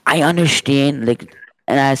I understand, like,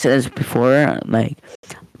 and I said this before, like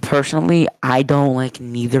personally, I don't like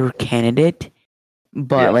neither candidate,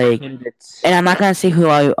 but like, and I'm not gonna say who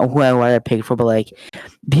I rather pick for, but like,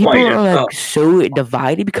 people are like so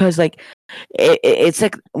divided because like it's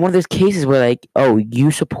like one of those cases where like, oh,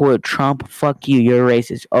 you support Trump, fuck you, you're a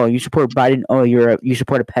racist. Oh, you support Biden, oh, you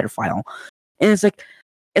support a pedophile, and it's like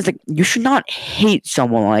you should not hate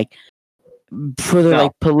someone like for their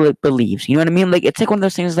like political beliefs. You know what I mean? Like it's like one of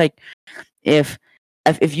those things like if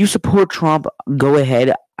you support Trump, go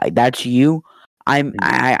ahead. That's you. I'm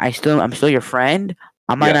still your friend.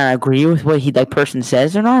 I might not agree with what that person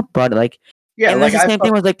says or not, but like and like that's the same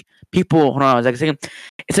thing with like people. Hold on, I was like saying,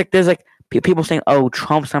 it's like there's like people saying, "Oh,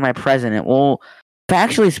 Trump's not my president." Well,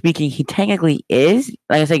 factually speaking, he technically is.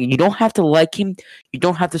 Like I said, you don't have to like him. You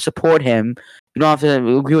don't have to support him. You don't have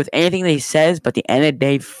to agree with anything that he says. But at the end of the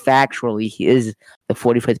day, factually, he is the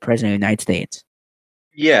 45th president of the United States.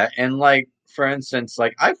 Yeah, and like for instance,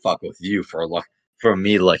 like I fuck with you for for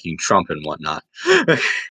me liking Trump and whatnot.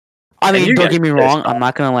 I mean, you don't get get me pissed wrong. off. I'm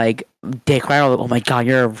not gonna like dick right. Oh my god,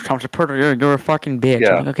 you're a Trump supporter. You're a fucking bitch.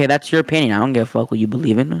 Yeah. I'm like, okay, that's your opinion. I don't give a fuck what you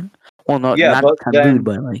believe in. Well, no, Yeah, not but kind of then rude,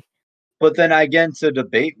 but like, but then I get into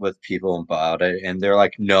debate with people about it, and they're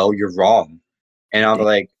like, "No, you're wrong," and I'm Dick.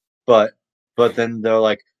 like, "But then they're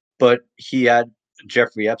like, but he had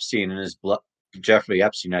Jeffrey Epstein in his Jeffrey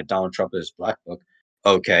Epstein had Donald Trump in his black book.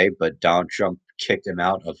 Okay, but Donald Trump kicked him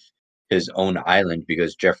out of his own island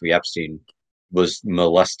because Jeffrey Epstein was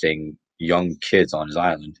molesting young kids on his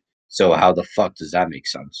island. So how the fuck does that make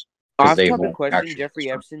sense? Because Off they topic won't question: actually Jeffrey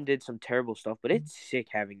confirm. Epstein did some terrible stuff, but it's sick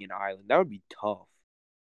having an island. That would be tough.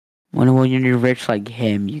 when you're rich like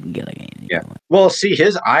him, you can get like anything. Yeah. you want. Well, see,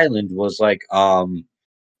 his island was like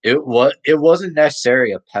it wasn't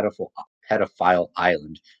necessarily a pedophile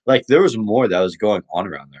island. Like there was more that was going on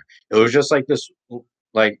around there. It was just like this,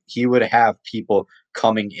 like he would have people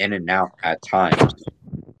coming in and out at times.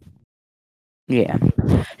 Yeah,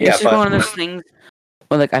 Yeah, it's just but one of those things.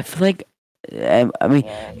 But like, I feel like, I mean,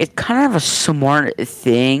 it's kind of a smart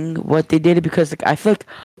thing what they did because like I feel like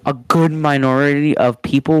a good minority of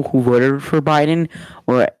people who voted for Biden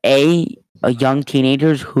were a young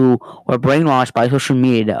teenagers who were brainwashed by social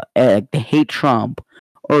media. They hate Trump,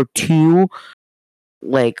 or two,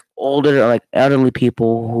 like older, like elderly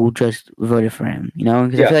people who just voted for him. You know,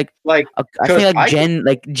 because I yeah, feel like like I feel because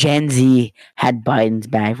like Gen Z had Biden's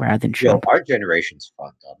back rather than yo, Trump. our generation's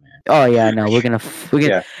fucked up, man. Oh yeah, no, we're gonna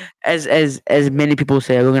Yeah. as many people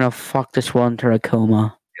say, we're gonna fuck this one to a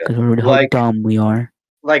coma because we're how Like dumb we are.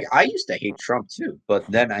 like I used to hate Trump too, but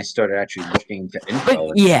then I started actually looking into Like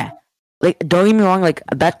info. yeah, like don't get me wrong, like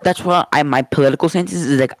that's what my political stance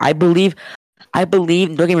is like I believe. Don't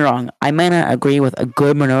get me wrong, I might not agree with a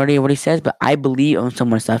good minority of what he says, but I believe on some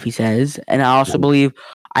of the stuff he says, and I also believe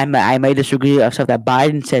I may disagree with stuff that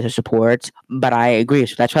Biden says or supports, but I agree.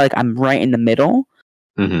 So that's why like I'm right in the middle.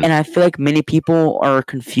 Mhm. And I feel like many people are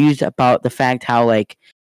confused about the fact how like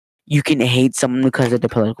you can hate someone because of their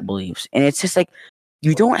political beliefs, and it's just like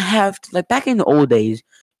you don't have to, like back in the old days.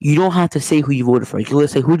 You don't have to say who you voted for. You can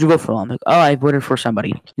just say who'd you vote for. I'm like, oh, I voted for somebody.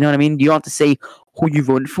 You know what I mean? You don't have to say who you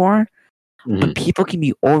voted for, but Mhm. people can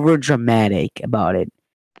be over dramatic about it.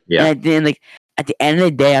 Yeah. And then like at the end of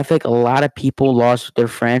the day, I feel like a lot of people lost their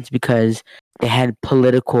friends because they had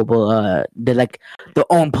political they like their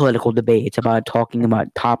own political debates about talking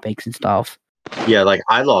about topics and stuff. Yeah, like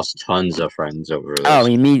I lost tons of friends over this. Oh,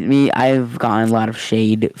 I mean, me, I've gotten a lot of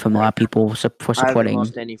shade from a lot of people for I haven't supporting.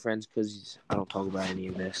 lost any friends because I don't talk about any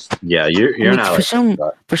of this. Yeah, you're I mean, not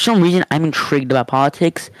for some reason, I'm intrigued about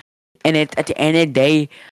politics, and it at the end of the day,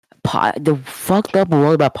 the fucked up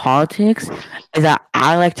world about politics is that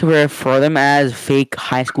I like to refer them as fake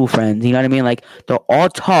high school friends. You know what I mean? Like they'll all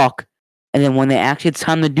talk, and then when they actually it's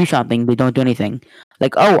time to do something, they don't do anything.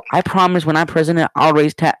 Like, oh, I promise when I'm president, I'll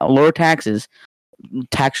raise lower taxes.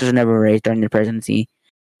 Taxes are never raised during the presidency.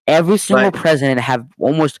 Every single Like- president have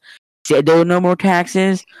almost said there were no more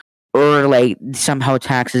taxes, or like somehow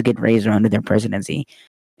taxes get raised under their presidency,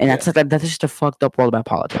 and that's just a fucked up world about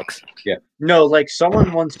politics. Yeah. No, like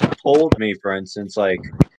someone once told me, for instance, like,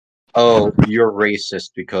 oh, you're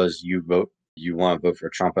racist because you want to vote for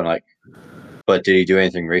Trump. And like, but did he do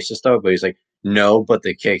anything racist though? But he's like, no, but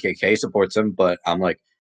the KKK supports him. But I'm like,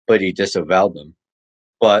 but he disavowed them.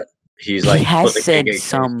 But he's like, he has but the said KKK.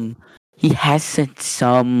 some. He has said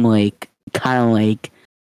some like kind of like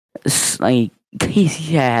he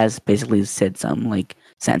has basically said some like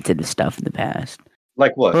sensitive stuff in the past.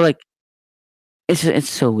 Like what? But like it's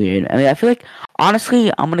so weird. I mean, I feel like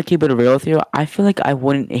honestly, I'm gonna keep it real with you. I feel like I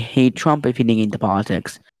wouldn't hate Trump if he didn't get into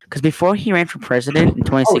politics. Because before he ran for president in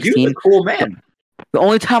Oh, he was 2016, a cool man. the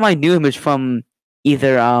only time I knew him was from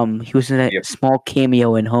either he was in a Yep. small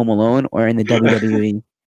cameo in Home Alone or in the WWE.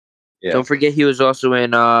 Yeah. Don't forget he was also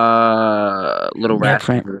in Little Yeah,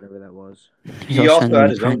 Rascals or whatever that was. He's He also in had The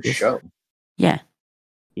his own Apprentice. show. Yeah,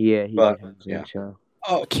 Yeah, he But, did have his yeah. own show.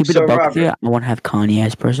 Oh, keep it so a buck Robert, with you. I want to have Kanye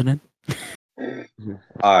as president. all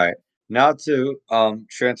right. Now to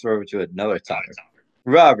transfer over to another topic.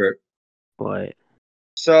 Robert, But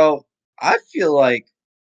so I feel like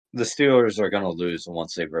the Steelers are gonna lose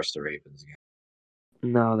once they verse the Ravens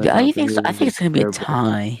again. no, that's Yeah, not you the think so? I Ravens, think it's gonna be a they're-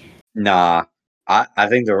 tie. Nah. I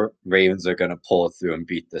think the Ravens are gonna pull it through and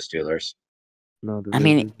beat the Steelers. No, the I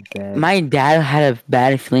mean, Ravens are bad. My dad had a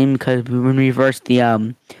bad feeling because when we reversed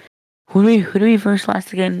the who did we reverse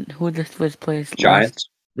last again? Who just was placed last? Giants?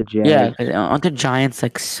 The Yeah, Jags. because aren't the Giants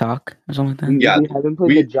like suck or something like that? Yeah, we haven't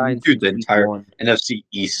played the Giants dude, the since week entire 1. NFC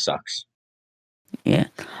East sucks. Yeah,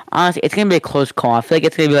 honestly, it's gonna be a close call. I feel like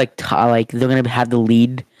it's gonna be like like they're gonna have the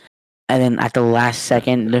lead, and then at the last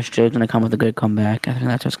second, the Steelers gonna come with a good comeback. I think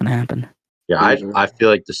that's what's gonna happen. Yeah, I feel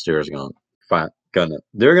like the Steelers are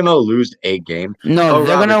they're gonna lose a game. No,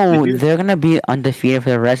 Robert, they're gonna be undefeated for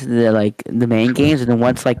the rest of the main games, and then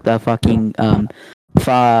once the fucking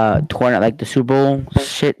tournament, the Super Bowl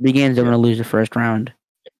shit begins, they're gonna lose the first round.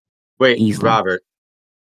 Wait, easily. Robert,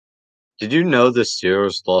 did you know the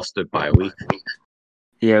Steelers lost their bye week?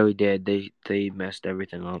 Yeah, we did. They messed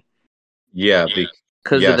everything up. Yeah,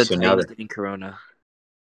 because of the so now Titans getting Corona.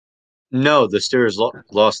 No, the Steelers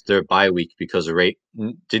lost their bye week because of rate.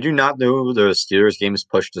 Did you not know the Steelers game is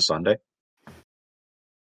pushed to Sunday?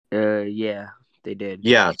 Yeah, they did.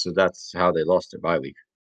 Yeah, so that's how they lost their bye week.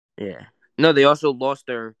 Yeah. No, they also lost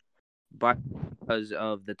their bye because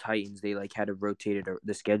of the Titans. They had to rotate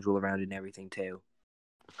the schedule around and everything too.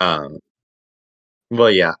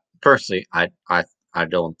 Well, yeah. Personally, I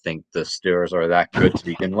don't think the Steelers are that good to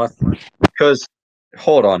begin with. Because,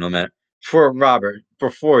 hold on a minute. For Robert,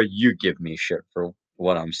 before you give me shit for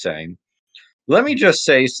what I'm saying, let me just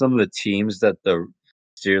say some of the teams that the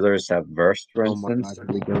Steelers have versed, for instance. My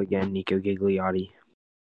God, here we go again, Nico Gigliotti.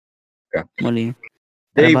 Yeah. What do you?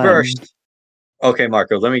 They versed. Okay,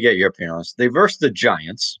 Marco, let me get your opinion on this. They versed the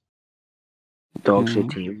Giants. Dog shit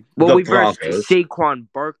team. Well, we versed Saquon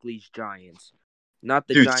Barkley's Giants. Not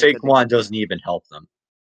the Giants. Dude, Saquon doesn't even help them.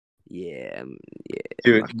 Yeah.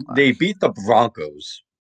 Dude, they beat the Broncos.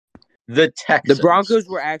 The Texans. The Broncos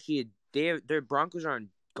were actually their Broncos aren't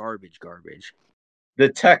garbage. The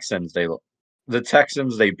Texans they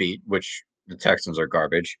beat, which the Texans are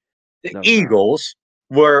garbage. The Eagles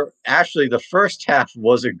were actually the first half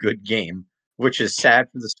was a good game, which is sad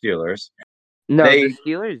for the Steelers. No, the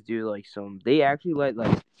Steelers do they actually I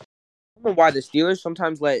don't know why the Steelers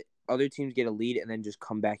sometimes let other teams get a lead and then just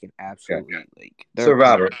come back and absolutely So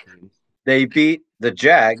Robert, they beat the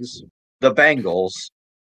Jags, the Bengals,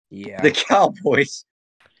 the Cowboys,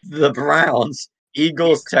 the Browns,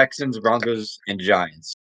 Eagles, Texans, Broncos, and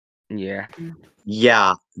Giants. Yeah.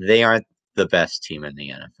 Yeah, they aren't the best team in the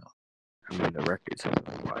NFL. I mean, the record's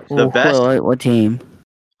the best. What team?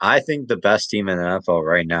 I think the best team in the NFL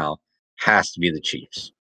right now has to be the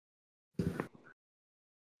Chiefs.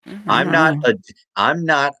 I'm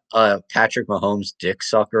not a Patrick Mahomes dick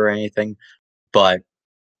sucker or anything, but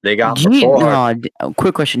they got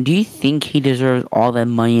quick question. Do you think he deserves all that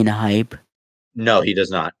money and hype? No, he does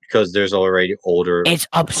not, because there's already older. It's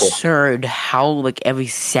absurd how every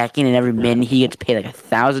second and every minute he gets paid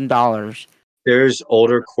 $1,000. There's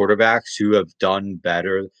older quarterbacks who have done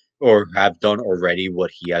better or have done already what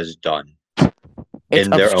he has done. It's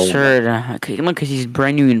absurd because he's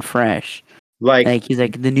brand new and fresh. He's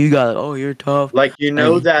the new guy. Oh, you're tough.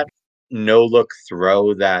 That no look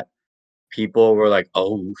throw that people were like,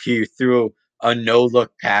 oh, he threw a no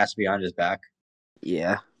look pass behind his back.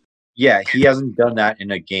 Yeah. Yeah, he hasn't done that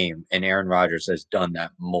in a game, and Aaron Rodgers has done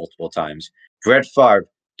that multiple times. Brett Favre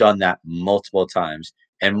done that multiple times,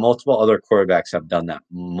 and multiple other quarterbacks have done that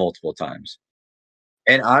multiple times.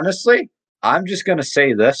 And honestly, I'm just going to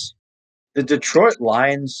say this. The Detroit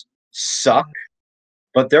Lions suck,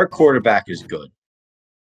 but their quarterback is good.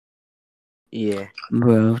 Yeah.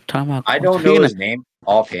 Bro, I don't know his name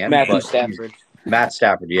offhand, but Stafford. Matt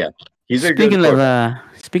Stafford, yeah. He's a good quarterback.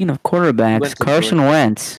 Speaking of quarterbacks, Carson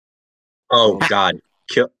Wentz. Oh, God.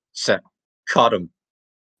 Caught him.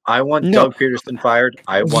 I want Doug Peterson fired.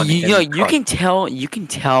 I want him you can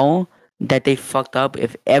tell that they fucked up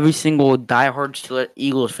if every single diehard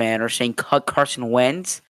Eagles fan are saying cut Carson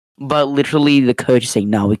Wentz, but literally the coach is saying,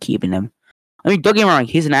 no, we're keeping him. I mean, don't get me wrong,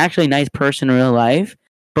 he's an actually nice person in real life,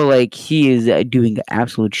 but he is doing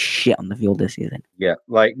absolute shit on the field this season. Yeah,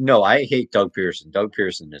 no, I hate Doug Peterson. Doug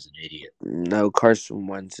Peterson is an idiot. No, Carson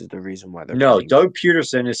Wentz is the reason why they're No, Doug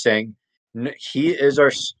Peterson is saying he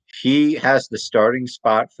has the starting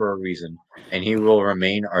spot for a reason, and he will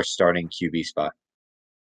remain our starting QB spot.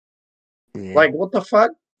 Yeah. What the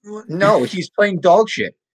fuck? No, he's playing dog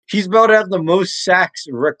shit. He's about to have the most sacks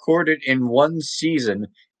recorded in one season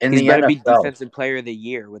in the NFL. He's about to be Defensive Player of the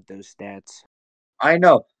Year with those stats. I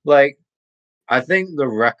know. I think the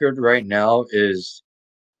record right now is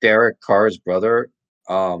Derek Carr's brother.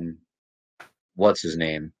 What's his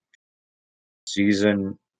name?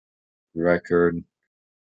 Season record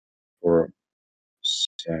for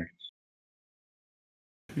sacks.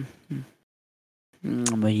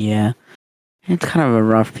 But yeah, it's kind of a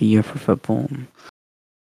rough year for football.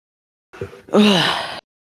 I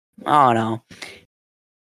don't know.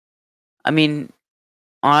 I mean,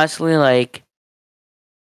 honestly,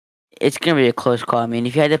 it's gonna be a close call. I mean,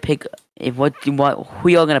 if you had to pick, who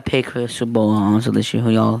y'all gonna pick for the Super Bowl? Honestly, this year, who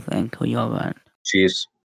y'all think? Who y'all got? Chiefs.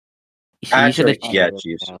 Yeah,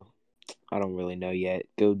 Chiefs. I don't really know yet.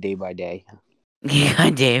 Go day by day. Yeah,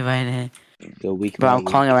 Dave, I know. Go week But by I'm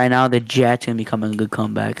calling it week. right now. The Jets gonna be coming a good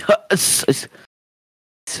comeback.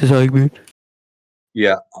 Segment.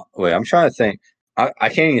 Yeah. Wait, I'm trying to think. I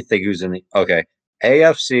can't even think who's in the. Okay,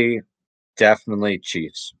 AFC definitely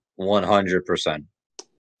Chiefs, 100%.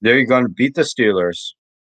 They're going to beat the Steelers.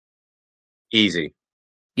 Easy.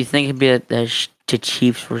 You think it'd be the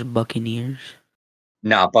Chiefs versus Buccaneers?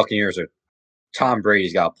 Nah, Buccaneers are. Tom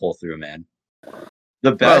Brady's got to pull through, man.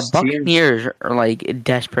 The Bro, best teams. Buccaneers are like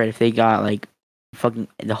desperate if they got like fucking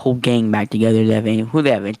the whole gang back together. Who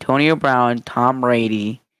they have? Antonio Brown, Tom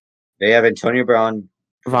Brady, They have Antonio Brown,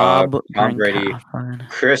 Rob Tom Brady, Gronkowski.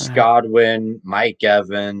 Chris Godwin, Mike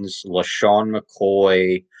Evans, LaShawn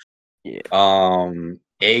McCoy, Yeah.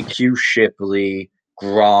 AQ Shipley,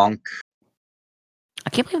 Gronk. I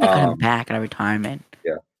can't believe they got him back in retirement.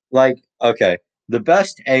 Yeah. Like, okay. The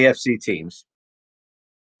best AFC teams.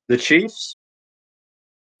 The Chiefs,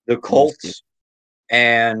 the Colts,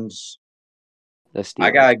 and The Steelers.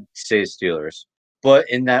 I gotta say Steelers. But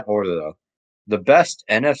in that order though. The best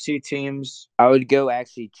NFC teams. I would go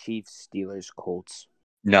actually Chiefs, Steelers, Colts.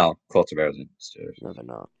 No, Colts are better than Steelers. No, they're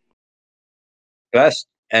not. Best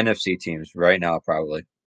NFC teams right now, probably.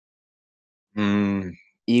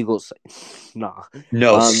 Eagles. Nah.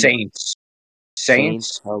 No, Saints.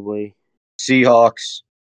 Saints, probably. Seahawks.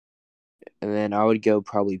 And then I would go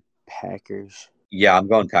probably Packers. Yeah, I'm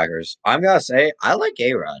going Packers. I'm gonna say I like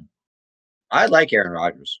A-Rod. I like Aaron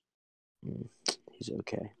Rodgers. He's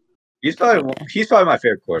okay. He's probably my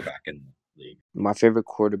favorite quarterback in the league. My favorite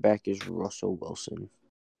quarterback is Russell Wilson.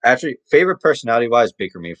 Actually, favorite personality wise,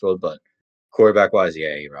 Baker Mayfield, but quarterback wise,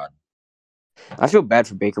 yeah, A-Rod. I feel bad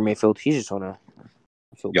for Baker Mayfield. He's just on a.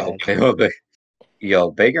 I feel bad.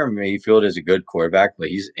 Baker Mayfield is a good quarterback, but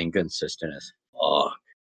he's inconsistent as fuck.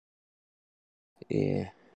 Yeah.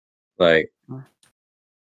 Like,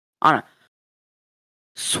 I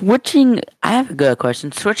have a good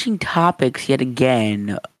question. Switching topics yet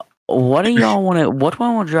again. What do y'all want to? What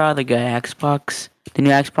one would you rather get? Xbox, the new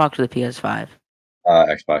Xbox, or the PS5?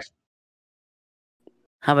 Xbox.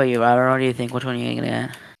 How about you, Robert? What do you think? Which one are you gonna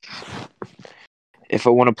get? If I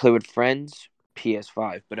want to play with friends,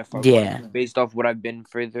 PS5. But if I based off what I've been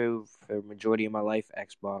through for the majority of my life,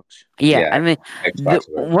 Xbox. Yeah. I mean, Xbox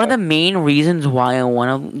one of the main reasons why I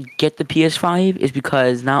want to get the PS5 is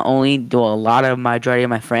because not only do a lot of majority of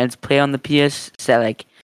my friends play on the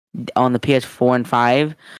on the PS4 and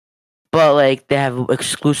 5, but like they have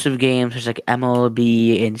exclusive games such like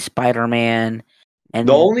MLB and Spider-Man, and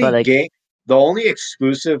the only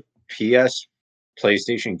exclusive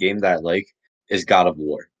PlayStation game that I like is God of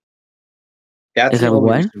War. That's the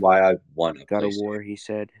only reason why I want God of War. He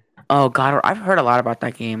said. Oh, God, I've heard a lot about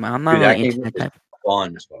that game. I'm not really into that type.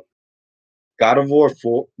 Fun as well. God of War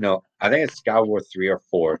 4. No, I think it's God of War 3 or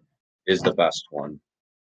 4 is the best one.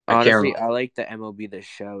 Honestly, I like the MLB The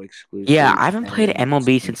Show exclusive. Yeah, I haven't played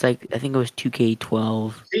MLB since like I think it was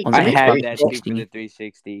 2K12. I had that too for the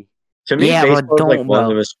 360. To me, baseball is like one of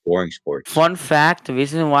the most boring sports. Fun fact: the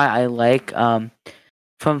reason why I like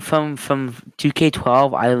from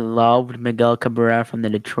 2K12, I loved Miguel Cabrera from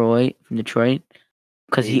Detroit,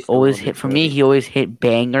 because he always hit for me. He always hit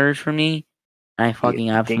bangers for me, and I fucking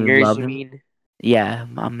absolutely loved him. Yeah,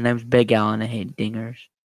 my name's Big Al, and I hate dingers.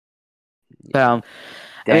 But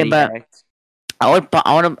I want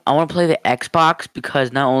to play the Xbox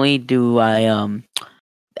because not only do I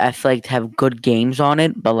feel like to have good games on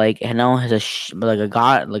it, but like it now has a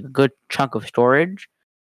good chunk of storage.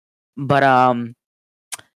 But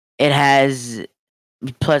it has,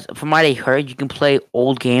 plus from what I heard, you can play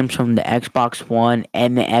old games from the Xbox One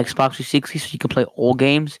and the Xbox 360, so you can play old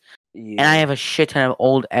games. Yeah. And I have a shit ton of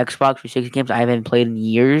old Xbox 360 games I haven't played in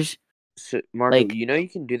years. So, Marco, you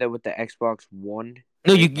can do that with the Xbox One.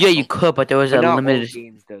 No, you could, but there was a limited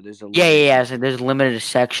games though. There's a so there's a limited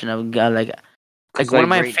section of like one of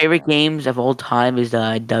my favorite games of all time is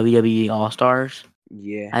the WWE All Stars.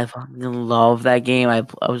 Yeah, I fucking love that game. I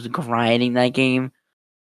was grinding that game.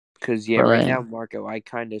 Cause right now, Marco, I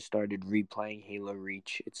kind of started replaying Halo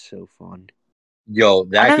Reach. It's so fun. Yo,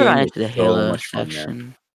 that game is the Halo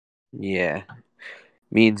section. Yeah,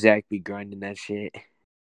 me and Zach be grinding that shit.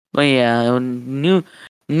 But yeah, new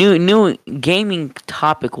gaming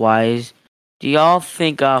topic wise, do y'all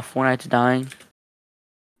think Fortnite's dying?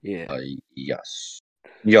 Yeah. Yes.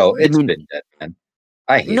 Yo, it's been dead, man.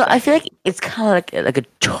 I feel like it's kind of like a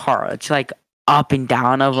chart. It's like up and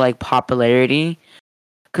down of like popularity.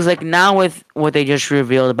 Cause like now with what they just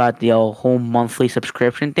revealed about the whole monthly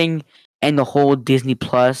subscription thing, and the whole Disney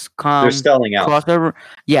Plus They're selling out. crossover.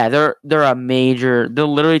 Yeah, they're a major. They're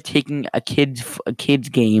literally taking a kid's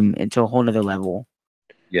game into a whole nother level.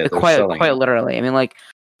 Yeah, they're quite selling out. literally. I mean, like,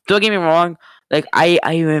 don't get me wrong. Like, I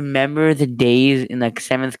remember the days in like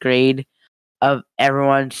 7th grade of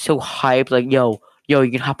everyone so hyped. Like, yo,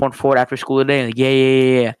 you can hop on Ford after school today. Like,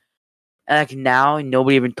 yeah. And like now,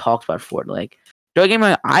 nobody even talks about Ford. Like, don't get me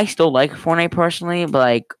wrong. I still like Fortnite personally,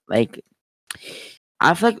 but like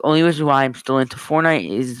I feel like the only reason why I'm still into Fortnite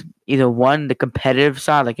is either one, the competitive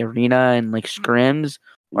side, like arena and like scrims,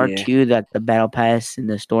 or Yeah. two, that the battle pass and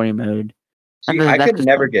the story mode. See, And I that's could just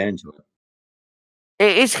never fun. get into it.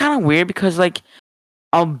 It's kind of weird because like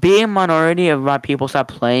a big minority of my people stop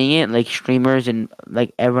playing it, like streamers and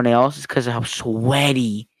like everyone else, is because of how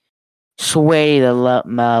sweaty the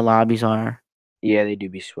lobbies are. Yeah, they do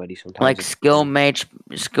be sweaty sometimes. Like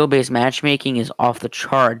skill based matchmaking is off the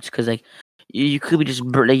charts because like you could be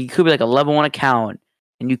you could be like a level 1 account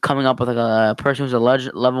and you coming up with like a person who's a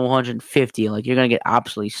level 150, like you're gonna get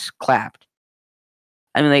absolutely clapped.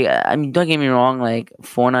 I mean, don't get me wrong, like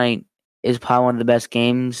Fortnite is probably one of the best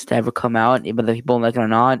games to ever come out, whether people like it or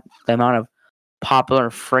not. The amount of popular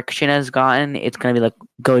friction has gotten, it's gonna be like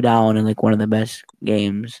go down in like one of the best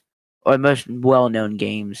games or the most well known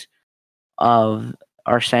games of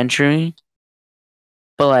our century.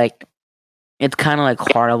 But like it's kind of like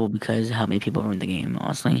horrible because of how many people are in the game,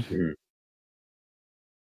 honestly.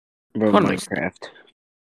 Bro, Fortnite's- Minecraft.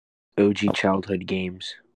 OG childhood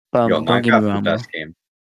games. Yo, don't get me Minecraft's the wrong, bro. best game.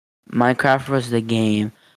 Minecraft was the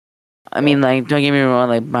game. I mean, like, don't get me wrong,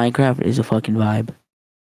 like Minecraft is a fucking vibe.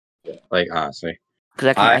 Like, honestly.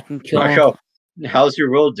 Because I can kill Marco, how's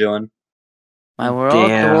your world doing? my world, the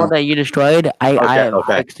Damn. world that you destroyed. I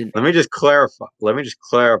Okay. fixed it. Let me just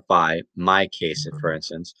clarify my case, for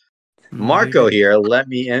instance. Marco here let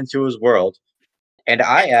me into his world, and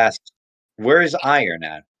I asked, "Where's iron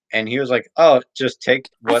at?" And he was like, "Oh, just take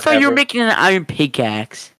I whatever." thought you were making an iron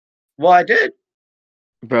pickaxe. Well, I did,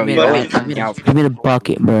 Bro, Give you me, always but- give me the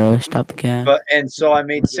bucket, bro. Stop the cap. and so I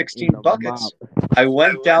made 16 buckets. I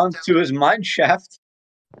went down to his mine shaft,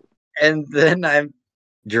 and then I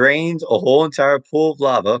drained a whole entire pool of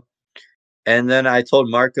lava. And then I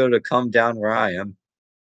told Marco to come down where I am.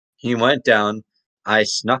 He went down. I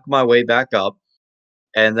snuck my way back up,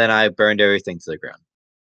 and then I burned everything to the ground.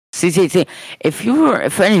 See.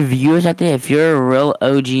 If any viewers out there, if you're a real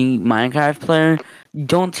OG Minecraft player,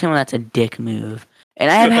 don't tell me that's a dick move.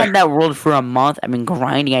 And I have had that world for a month. I've been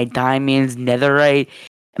grinding. I had diamonds, netherite,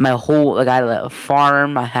 and my whole like I had a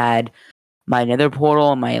farm. I had my nether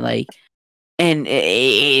portal, and my like, and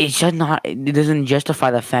it's just not. It doesn't justify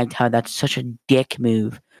the fact how that's such a dick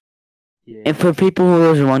move. Yeah. And for people who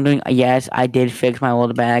was wondering, yes, I did fix my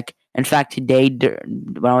world back. In fact, today,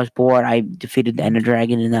 when I was bored, I defeated the Ender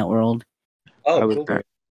Dragon in that world. Oh, I was cool. burnt.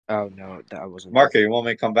 Oh no, that wasn't. Marco, you want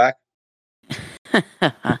me to come back?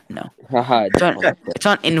 No. Haha, It's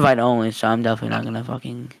on invite only, so I'm definitely not gonna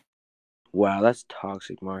fucking. wow, that's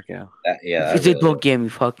toxic, Marco. Yeah. If they don't get me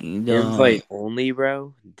fucking. Invite only,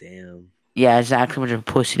 bro. Damn. Yeah, Zach's much of a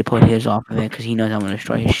pussy to put his off of it because he knows I'm gonna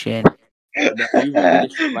destroy his shit. No, you really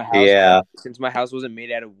destroyed my house. Yeah. Since my house wasn't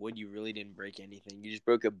made out of wood, you really didn't break anything. You just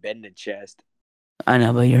broke a bed and a chest. I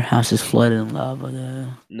know, but your house is flooded in lava, though.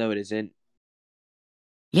 No, it isn't.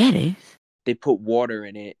 Yeah, it is. They put water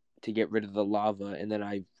in it to get rid of the lava, and then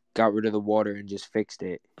I got rid of the water and just fixed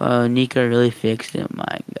it. Oh, Nico really fixed it.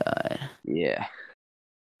 My God. Yeah.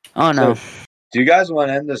 Oh no, Do you guys want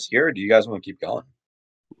to end this here, or do you guys want to keep going?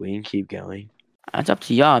 We can keep going. it's up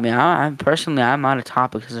to y'all. I mean, I'm personally, I'm out of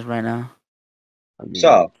topics as of right now. I mean,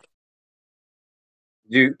 So,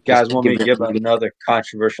 do you guys Just want me to give give it- another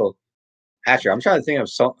controversial? Actually, I'm trying to think of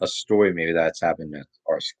a story maybe that's happened at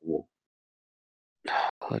our school.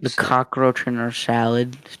 let's The see. cockroach in our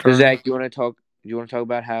salad. So story. Zach, you want to talk? You want to talk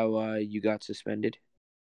about how you got suspended?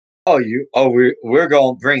 We're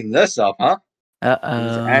going to bring this up, huh? I'm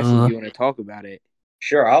just asking if Uh-oh. you want to talk about it.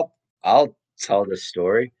 Sure, I'll tell the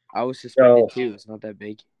story. I was suspended So- too. It's not that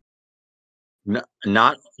big.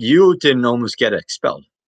 Not you didn't almost get expelled.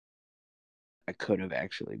 I could have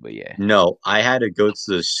actually, but yeah. No, I had to go to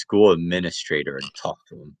the school administrator and talk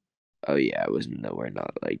to him. Oh yeah, I was nowhere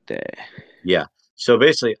not like that. Yeah. So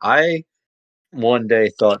basically, I one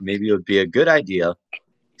day thought maybe it would be a good idea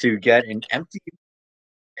to get an empty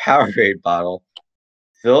Powerade bottle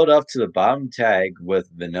filled up to the bottom tag with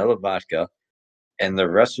vanilla vodka and the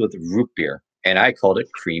rest with root beer. And I called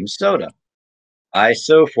it cream soda. I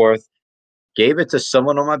so forth gave it to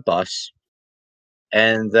someone on my bus.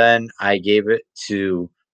 And then I gave it to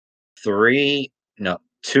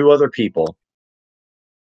two other people.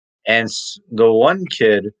 And the one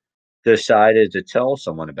kid decided to tell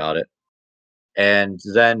someone about it. And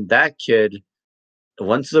then that kid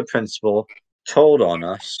went to the principal, told on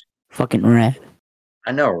us. Fucking rat.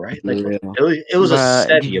 I know, right? Like Real. it was a Bruh,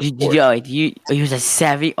 SETI, of course. he was a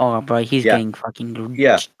savvy. Oh, bro, he's Yeah. getting fucking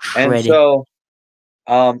Yeah. And shredded. so,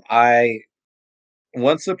 I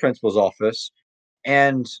went to the principal's office,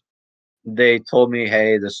 and they told me,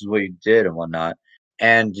 "Hey, this is what you did and whatnot."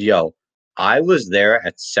 And I was there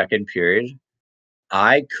at second period.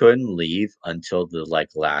 I couldn't leave until the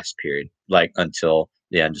last period, until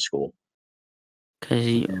the end of school. Cause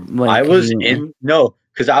he, I was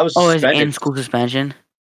because I was Oh, it's suspended. in school suspension.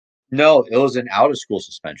 No, it was an out of school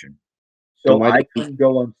suspension. Then So why I did couldn't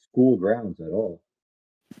go on school grounds at all.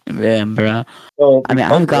 Yeah, bro. So I mean,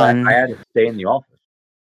 because of that, I had to stay in the office.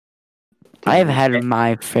 I've had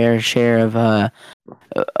my fair share of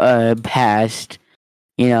past,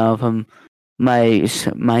 from my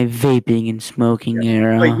vaping and smoking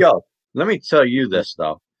era. But let me tell you this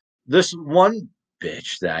though. This one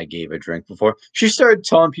bitch that I gave a drink before, she started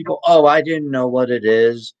telling people, "Oh, I didn't know what it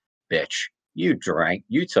is." Bitch, you drank,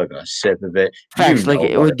 you took a sip of it. Facts, You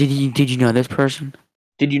know what did you know this person?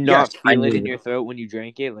 Did you Yes, not I feel it knew in it. your throat when you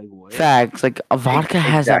drank it? Like what? Facts, like a vodka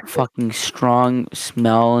has that Exactly. fucking strong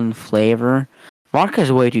smell and flavor. Vodka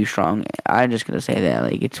is way too strong. I'm just gonna say that,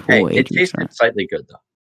 like, it's Hey, way it too strong. tasted slightly good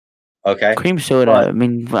though. Okay. Cream soda. But- I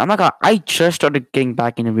mean, I'm not gonna. I just started getting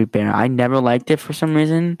back into root beer. I never liked it for some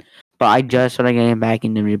reason, but I just started getting back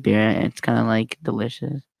into root beer. And it's kind of like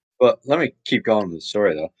delicious. But let me keep going with the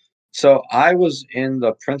story though. So I was in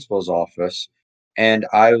the principal's office, and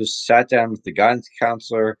I was sat down with the guidance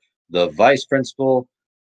counselor, the vice principal,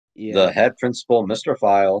 Yeah. the head principal, Mr.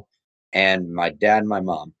 File, and my dad and my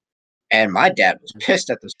mom. And my dad was pissed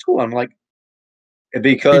at the school. I'm like,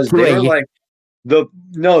 because they were like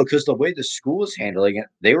because the way the school was handling it,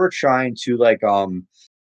 they were trying to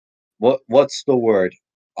what's the word?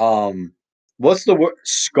 What's the word?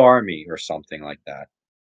 Scar me or something like that.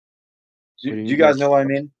 Do you guys know what I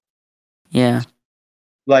mean? Yeah.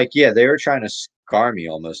 They were trying to scar me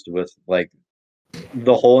almost with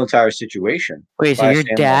the whole entire situation. Wait, so by your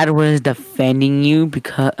saying, dad was defending you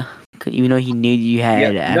because even though he knew you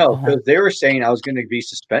had no, alcohol? because they were saying I was going to be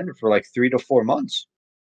suspended for 3 to 4 months.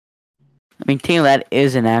 I mean, taking that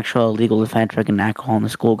is an actual legal offense for getting alcohol in the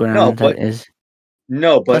school grounds. but- that is.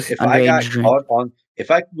 No, but Plus if I got underage drink. if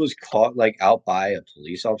I was caught out by a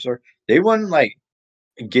police officer, they wouldn't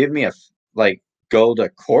give me go to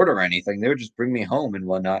court or anything. They would just bring me home and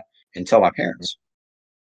whatnot and tell my parents.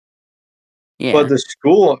 Yeah. But the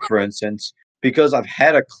school, for instance, because I've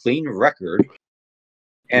had a clean record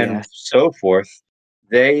and so forth,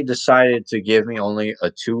 they decided to give me only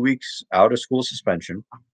a 2 weeks out of school suspension.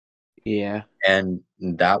 Yeah. And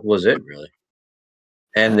that was it, really.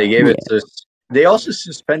 And they gave it to. They also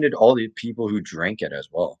suspended all the people who drank it as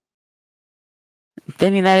well. I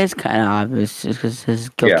mean, that is kind of obvious because it's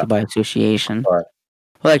guilty by association.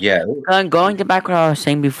 But, going to back what I was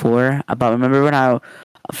saying before about, remember when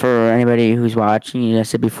for anybody who's watching, I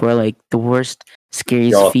said before, the worst,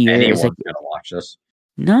 scariest fear is anyone's gonna watch this.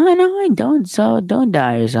 No, I don't. So don't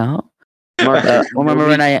die yourself. Remember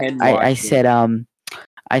when I said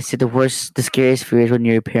I said the scariest fear is when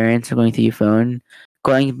your parents are going through your phone.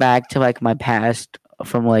 Going back to my past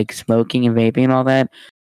from smoking and vaping and all that.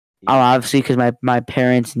 Obviously, because my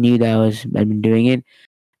parents knew that I'd been doing it,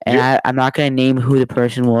 and I'm not gonna name who the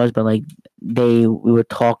person was, but we were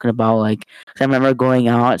talking about cause I remember going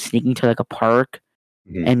out sneaking to a park,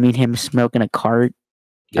 and me and him smoking a cart.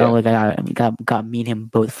 Yeah. Oh, I got me and him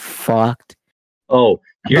both fucked. Oh,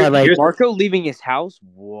 here's Marco leaving his house.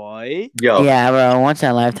 What? Yo, yeah, bro. Once in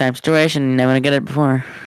a lifetime situation. Never gonna get it before.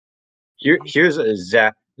 Here's a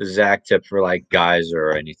Zach tip for guys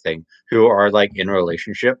or anything who are in a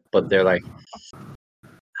relationship, but they're I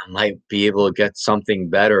might be able to get something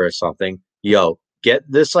better or something. Yo, get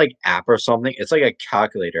this app or something. It's a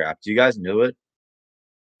calculator app. Do you guys know it?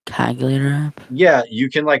 Calculator app? Yeah, you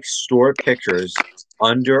can store pictures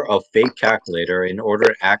under a fake calculator in order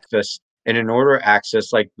to access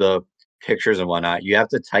the pictures and whatnot. You have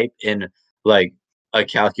to type in a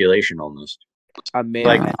calculation almost.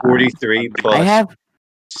 43 plus I have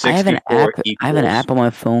 64 I have an app on my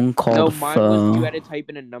phone called mine was you had to type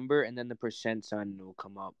in a number and then the percent sign will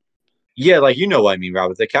come up. Yeah, you know what I mean,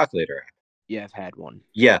 Robert, the calculator app. Yeah, I've had one.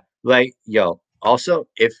 Yeah, also,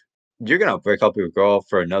 if you're gonna break up with your girl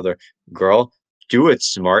for another girl, do it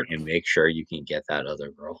smart and make sure you can get that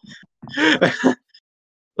other girl.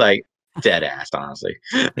 Dead ass, honestly.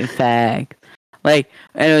 In fact, and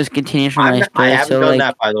it was continuing from my I haven't done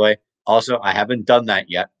that, by the way. Also, I haven't done that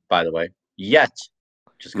yet, by the way. Yet.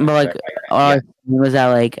 Just But like, all I was that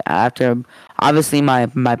like after obviously my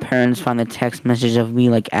parents found a text message of me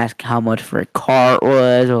like asking how much for a car it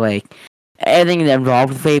was or like anything that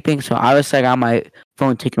involved with vaping. So I was like on my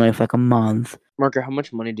phone taken away for like a month. Marker, how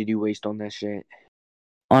much money did you waste on that shit?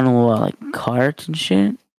 On what, like carts and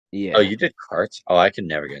shit? Yeah. Oh, you did carts? Oh, I could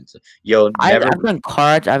never get into. Yo, I've never. done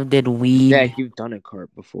carts. I've did weed. Yeah, you've done a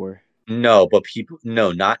cart before. No, but people.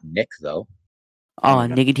 No, not Nick though. Oh,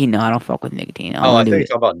 nicotine. No, I don't fuck with nicotine. Oh, I do think you're it.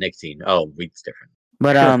 talking about nicotine. Oh, weed's different.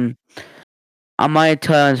 But I might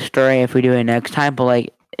tell a story if we do it next time. But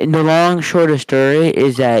like, the long short of story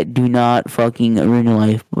is that do not fucking ruin your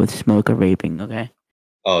life with smoke or vaping. Okay.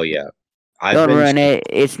 Oh yeah, Don't ruin it.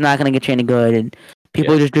 It's not gonna get you any good. And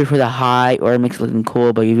people just do it for the high, or it makes it looking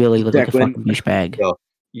cool, but you really look like a fucking douchebag.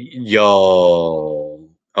 Yo.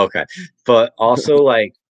 Okay, but also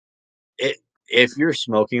like, if you're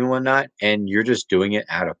smoking and whatnot, and you're just doing it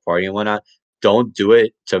at a party and whatnot, don't do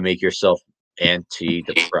it to make yourself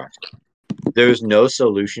anti-depressed. There's no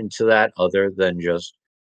solution to that other than just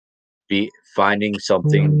finding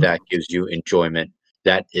something that gives you enjoyment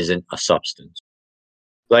that isn't a substance.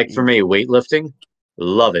 Like for me, weightlifting,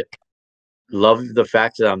 love it. Love the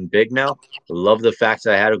fact that I'm big now. Love the fact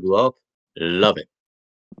that I had a glow up. Love it.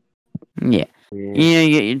 Yeah.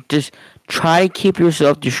 You just try to keep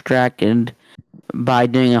yourself distracted by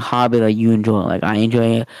doing a hobby that you enjoy. Like I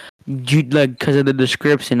enjoy it. Like because of the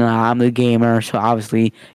description, I'm the gamer, so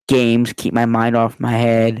obviously games keep my mind off my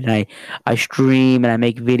head, and I stream and I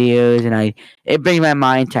make videos, and it brings my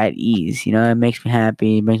mind to at ease. You know, it makes me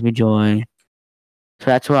happy, it brings me joy. So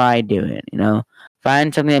that's why I do it. You know,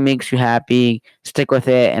 find something that makes you happy, stick with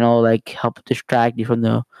it, and it'll like help distract you from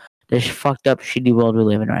this fucked up, shitty world we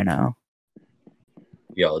live in right now.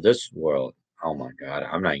 Yo, this world. Oh my god,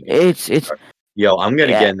 I'm not even. It's. Yo, I'm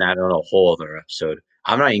gonna get in that on a whole other episode.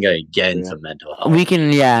 I'm not even gonna get into mental health. We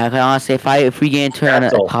can, honestly, if we get into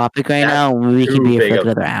a topic right now, we can be here for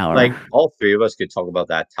another hour. Like all three of us could talk about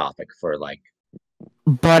that topic for like.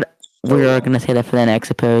 But we're gonna say that for the next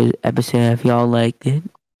episode. If y'all liked it,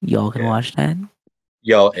 y'all can watch that.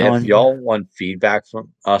 Yo, if y'all want feedback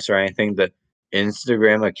from us or anything, the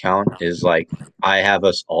Instagram account is like I have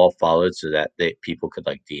us all followed so that people could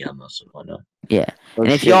like DM us and whatnot. Yeah, and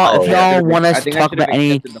if y'all want us to talk about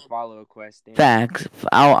any facts,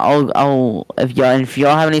 I'll if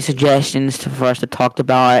y'all have any suggestions for us to talk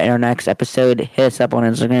about in our next episode, hit us up on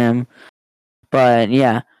Instagram. But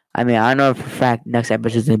yeah, I mean, I know for a fact next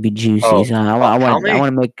episode is gonna be juicy. So I want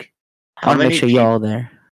to make sure y'all there.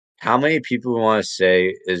 How many people want to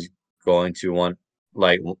say is going to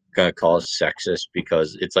gonna call us sexist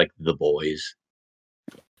because it's like the boys?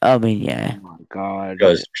 I mean, yeah. Oh my god.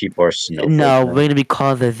 Because people are snowflakes. No, we're gonna be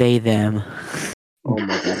called the they them. Oh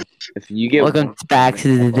my god. If you get welcome back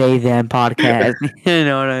to the they them podcast. You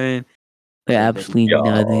know what I mean? Absolutely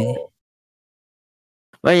nothing.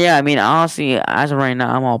 But yeah, I mean, honestly, as of right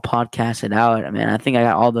now, I'm all podcasted out. I mean, I think I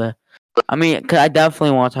got all the. I mean, cause I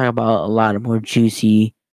definitely want to talk about a lot of more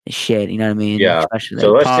juicy shit. You know what I mean? Yeah. Especially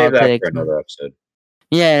so let's save that for another episode.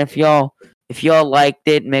 Yeah, if y'all liked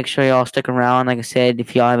it, make sure y'all stick around. Like I said,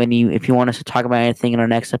 if you want us to talk about anything in our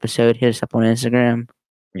next episode, hit us up on Instagram.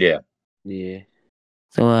 Yeah. Yeah.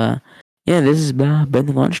 So this has been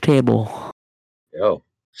the lunch table. Yo.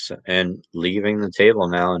 And leaving the table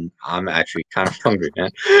now, and I'm actually kind of hungry,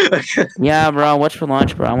 man. Yeah, bro. What's for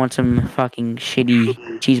lunch, bro? I want some fucking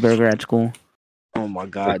shitty cheeseburger at school. Oh my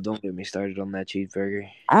god! Don't get me started on that cheeseburger.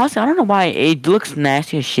 Honestly, I don't know why it looks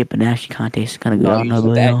nasty as shit, but actually kind of tastes kind of good.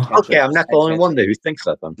 Okay, I'm not the only one who thinks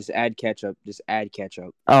that. Then just add ketchup. Just add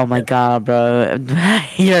ketchup. Oh my god, bro!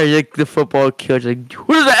 Yeah, like the football coach, like,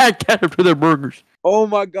 who does add ketchup to their burgers? Oh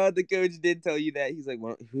my god, the coach did tell you that. He's like,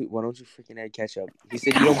 why don't you freaking add ketchup? He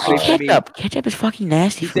said you don't play for me. Ketchup is fucking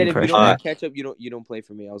nasty. He said if you don't add ketchup, you don't play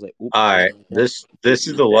for me. I was like, oops. All right, this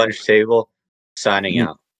is the lunch table. Signing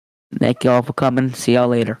out. Thank y'all for coming. See y'all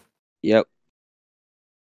later. Yep.